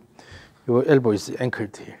 Your elbow is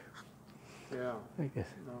anchored here. Yeah. I guess.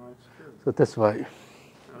 No, that's true. So that's why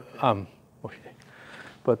arm motion.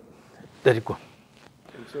 But let it go.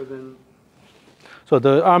 And so then. So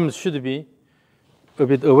the arms should be a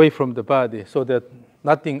bit away from the body so that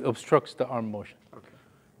nothing obstructs the arm motion. Okay.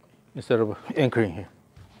 Instead of anchoring here.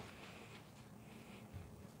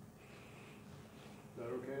 Is that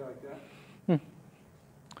okay like that?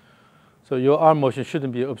 So your arm motion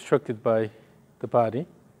shouldn't be obstructed by the body.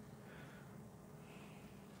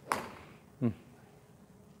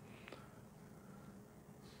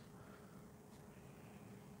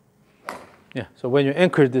 Yeah, so when you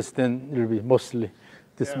anchor this, then it'll be mostly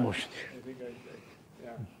this motion. I think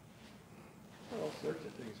all sorts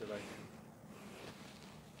of things that I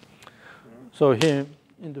do. So here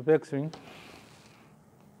in the backswing,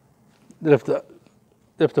 left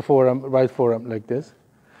the forearm, right forearm like this.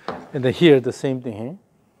 And then here, the same thing here.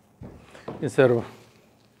 Instead of.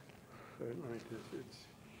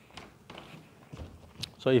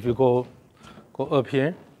 So if you go up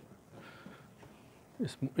here,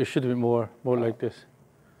 it should be more like this.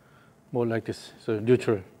 More like this. So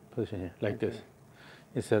neutral position here, like this.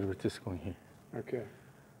 Instead of this going here. Okay.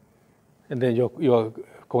 And then you're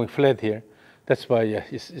going flat here. That's why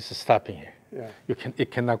it's stopping here. Yeah. It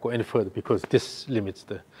cannot go any further because this limits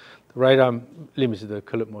the right arm limits the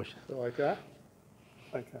club motion. So like that?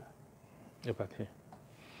 Like that. About here.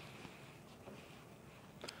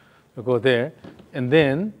 You go there, and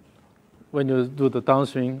then when you do the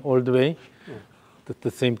downswing all the way, the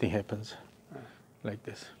same thing happens, like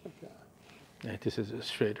this. Okay. Yeah, this is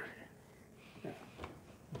straighter. Yeah.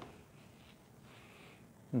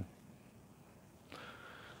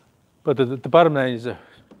 But the bottom line is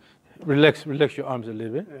relax your arms a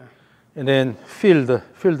little bit, Yeah. and then feel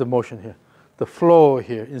the motion here, the flow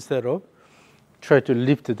here, instead of try to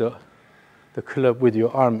lift the club with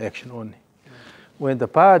your arm action only. Yeah. When the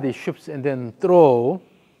body shifts and then throw,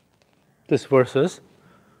 this versus.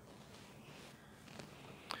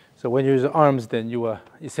 So when you use the arms, then you are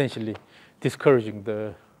essentially discouraging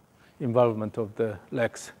the involvement of the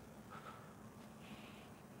legs.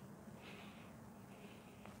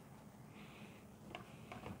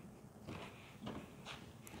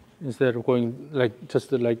 Instead of going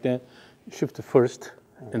just like that, shift first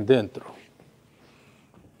and then throw.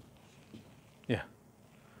 Yeah.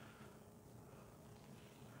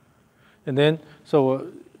 And then,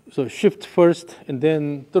 so so shift first and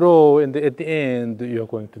then throw, and at the end you're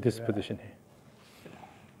going to this position here.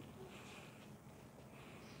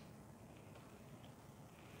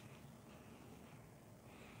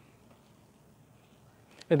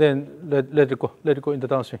 And then let it go in the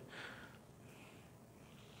downswing.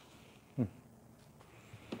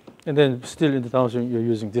 And then still in the downswing, you're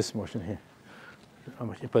using this motion here.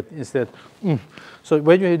 But instead, so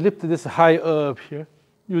when you lift this high up here,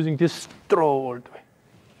 using this throw all the way.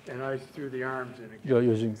 And I threw the arms in again. You're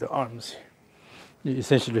using the arms. You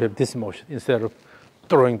essentially have this motion instead of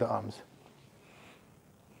throwing the arms.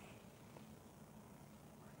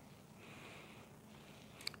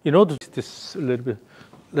 In order to this a little bit,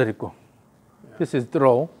 let it go. Yeah. This is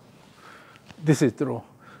throw. This is throw.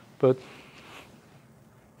 But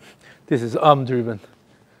this is arm-driven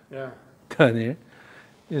turn here.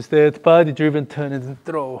 Instead, body-driven turn and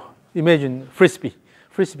throw. Imagine frisbee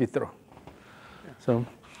throw. Yeah. So,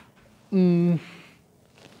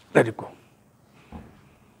 let it go.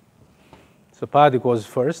 So body goes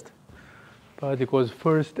first. Body goes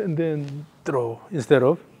first and then throw instead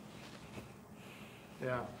of.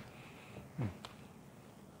 Yeah.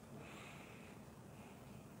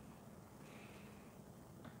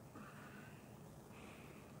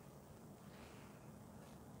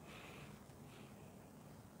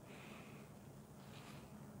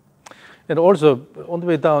 And also, on the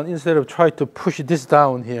way down, instead of try to push this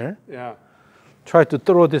down here, try to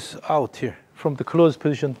throw this out here. From the closed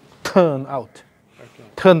position, turn out. Okay.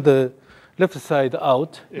 Turn the left side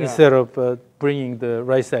out instead of bringing the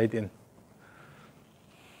right side in.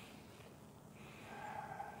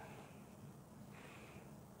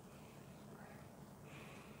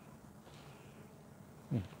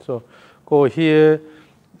 So go here,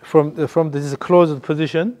 from this closed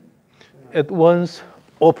position, at once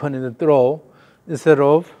open in the throw instead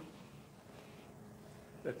of.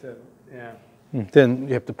 That's it. Yeah. Then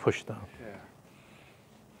you have to push down. Yeah.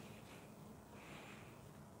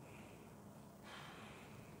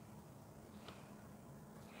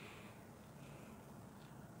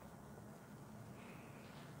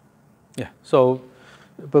 Yeah. So,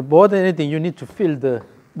 but more than anything, you need to feel the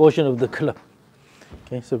motion of the club.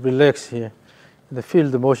 Okay. So relax here, and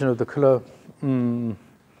feel the motion of the club.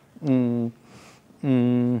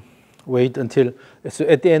 Wait until, so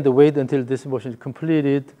at the end, wait until this motion is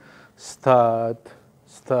completed. Start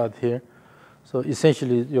here. So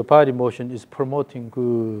essentially, your body motion is promoting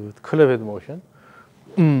good club head motion.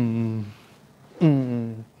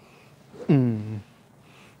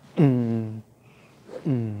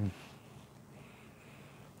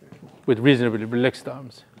 With reasonably relaxed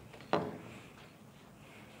arms.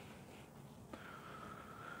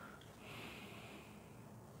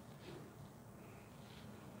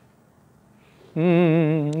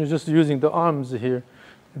 You're just using the arms here,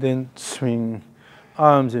 then swing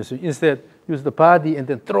arms and swing. Instead, use the body and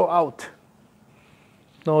then throw out.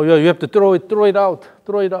 No, you have to throw it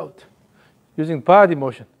out, using body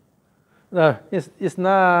motion. No, it's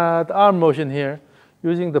not arm motion here.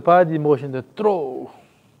 Using the body motion to throw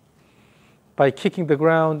by kicking the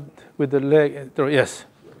ground with the leg and throw. Yes.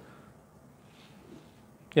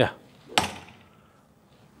 Yeah.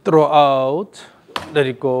 Throw out, let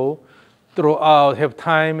it go. Throw out, have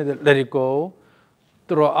time, and let it go.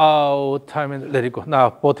 Throw out, time, and let it go. Now,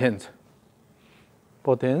 both hands.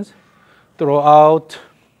 Both hands. Throw out,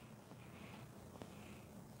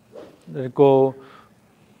 let it go.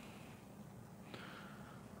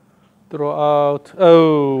 Throw out.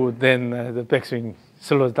 Oh, then the backswing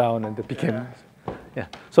slows down and it became. Yeah.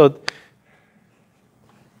 So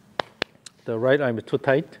the right arm is too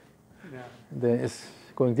tight. Yeah. Then it's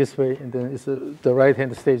going this way, and then it's, the right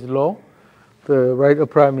hand stays low. The right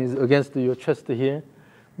upper arm is against your chest here.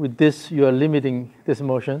 With this, you are limiting this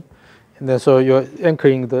motion. And then so you're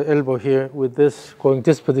anchoring the elbow here with this, going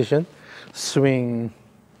this position. Swing,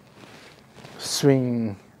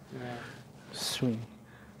 swing, swing.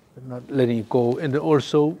 But not letting it go. And then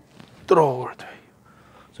also throw it.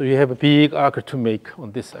 So you have a big arc to make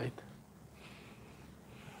on this side.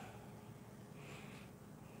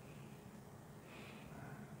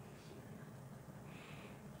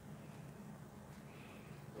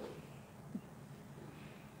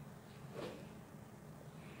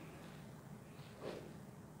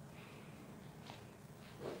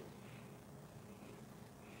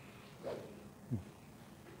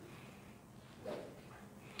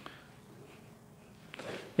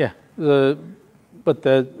 Yeah, but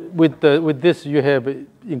with this you have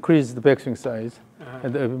increased the backswing size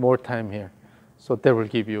and more time here, so that will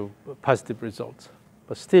give you positive results.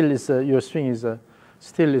 But still, your swing is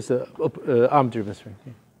still arm-driven swing.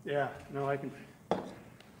 Yeah, no, I can.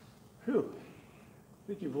 Phew. I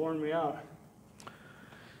think you've worn me out.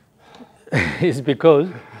 It's because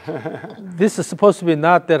this is supposed to be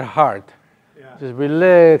not that hard. Yeah. Just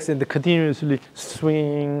relax and continuously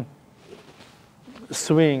swing.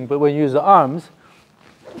 But when you use the arms,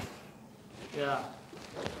 Yeah.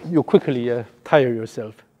 you quickly tire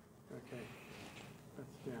yourself. Okay.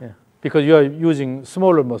 Yeah. Because you are using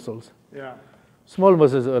smaller muscles. Yeah. Small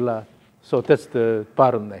muscles a lot. So that's the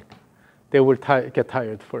bottleneck. They will get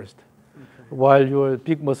tired first, while your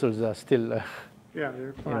big muscles are still Yeah,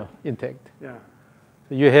 they're fine. intact. Yeah.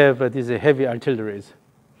 You have these heavy artilleries,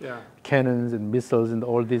 Yeah. cannons and missiles and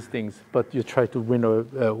all these things, but you try to win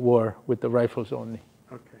a war with the rifles only.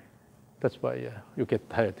 Okay. That's why you get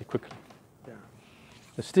tired quickly. Yeah.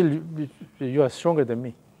 But still, you are stronger than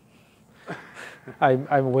me.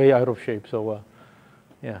 I'm way out of shape, so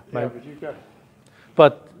yeah. Yeah, but you've got.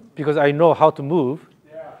 But because I know how to move,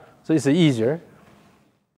 Yeah. so it's easier.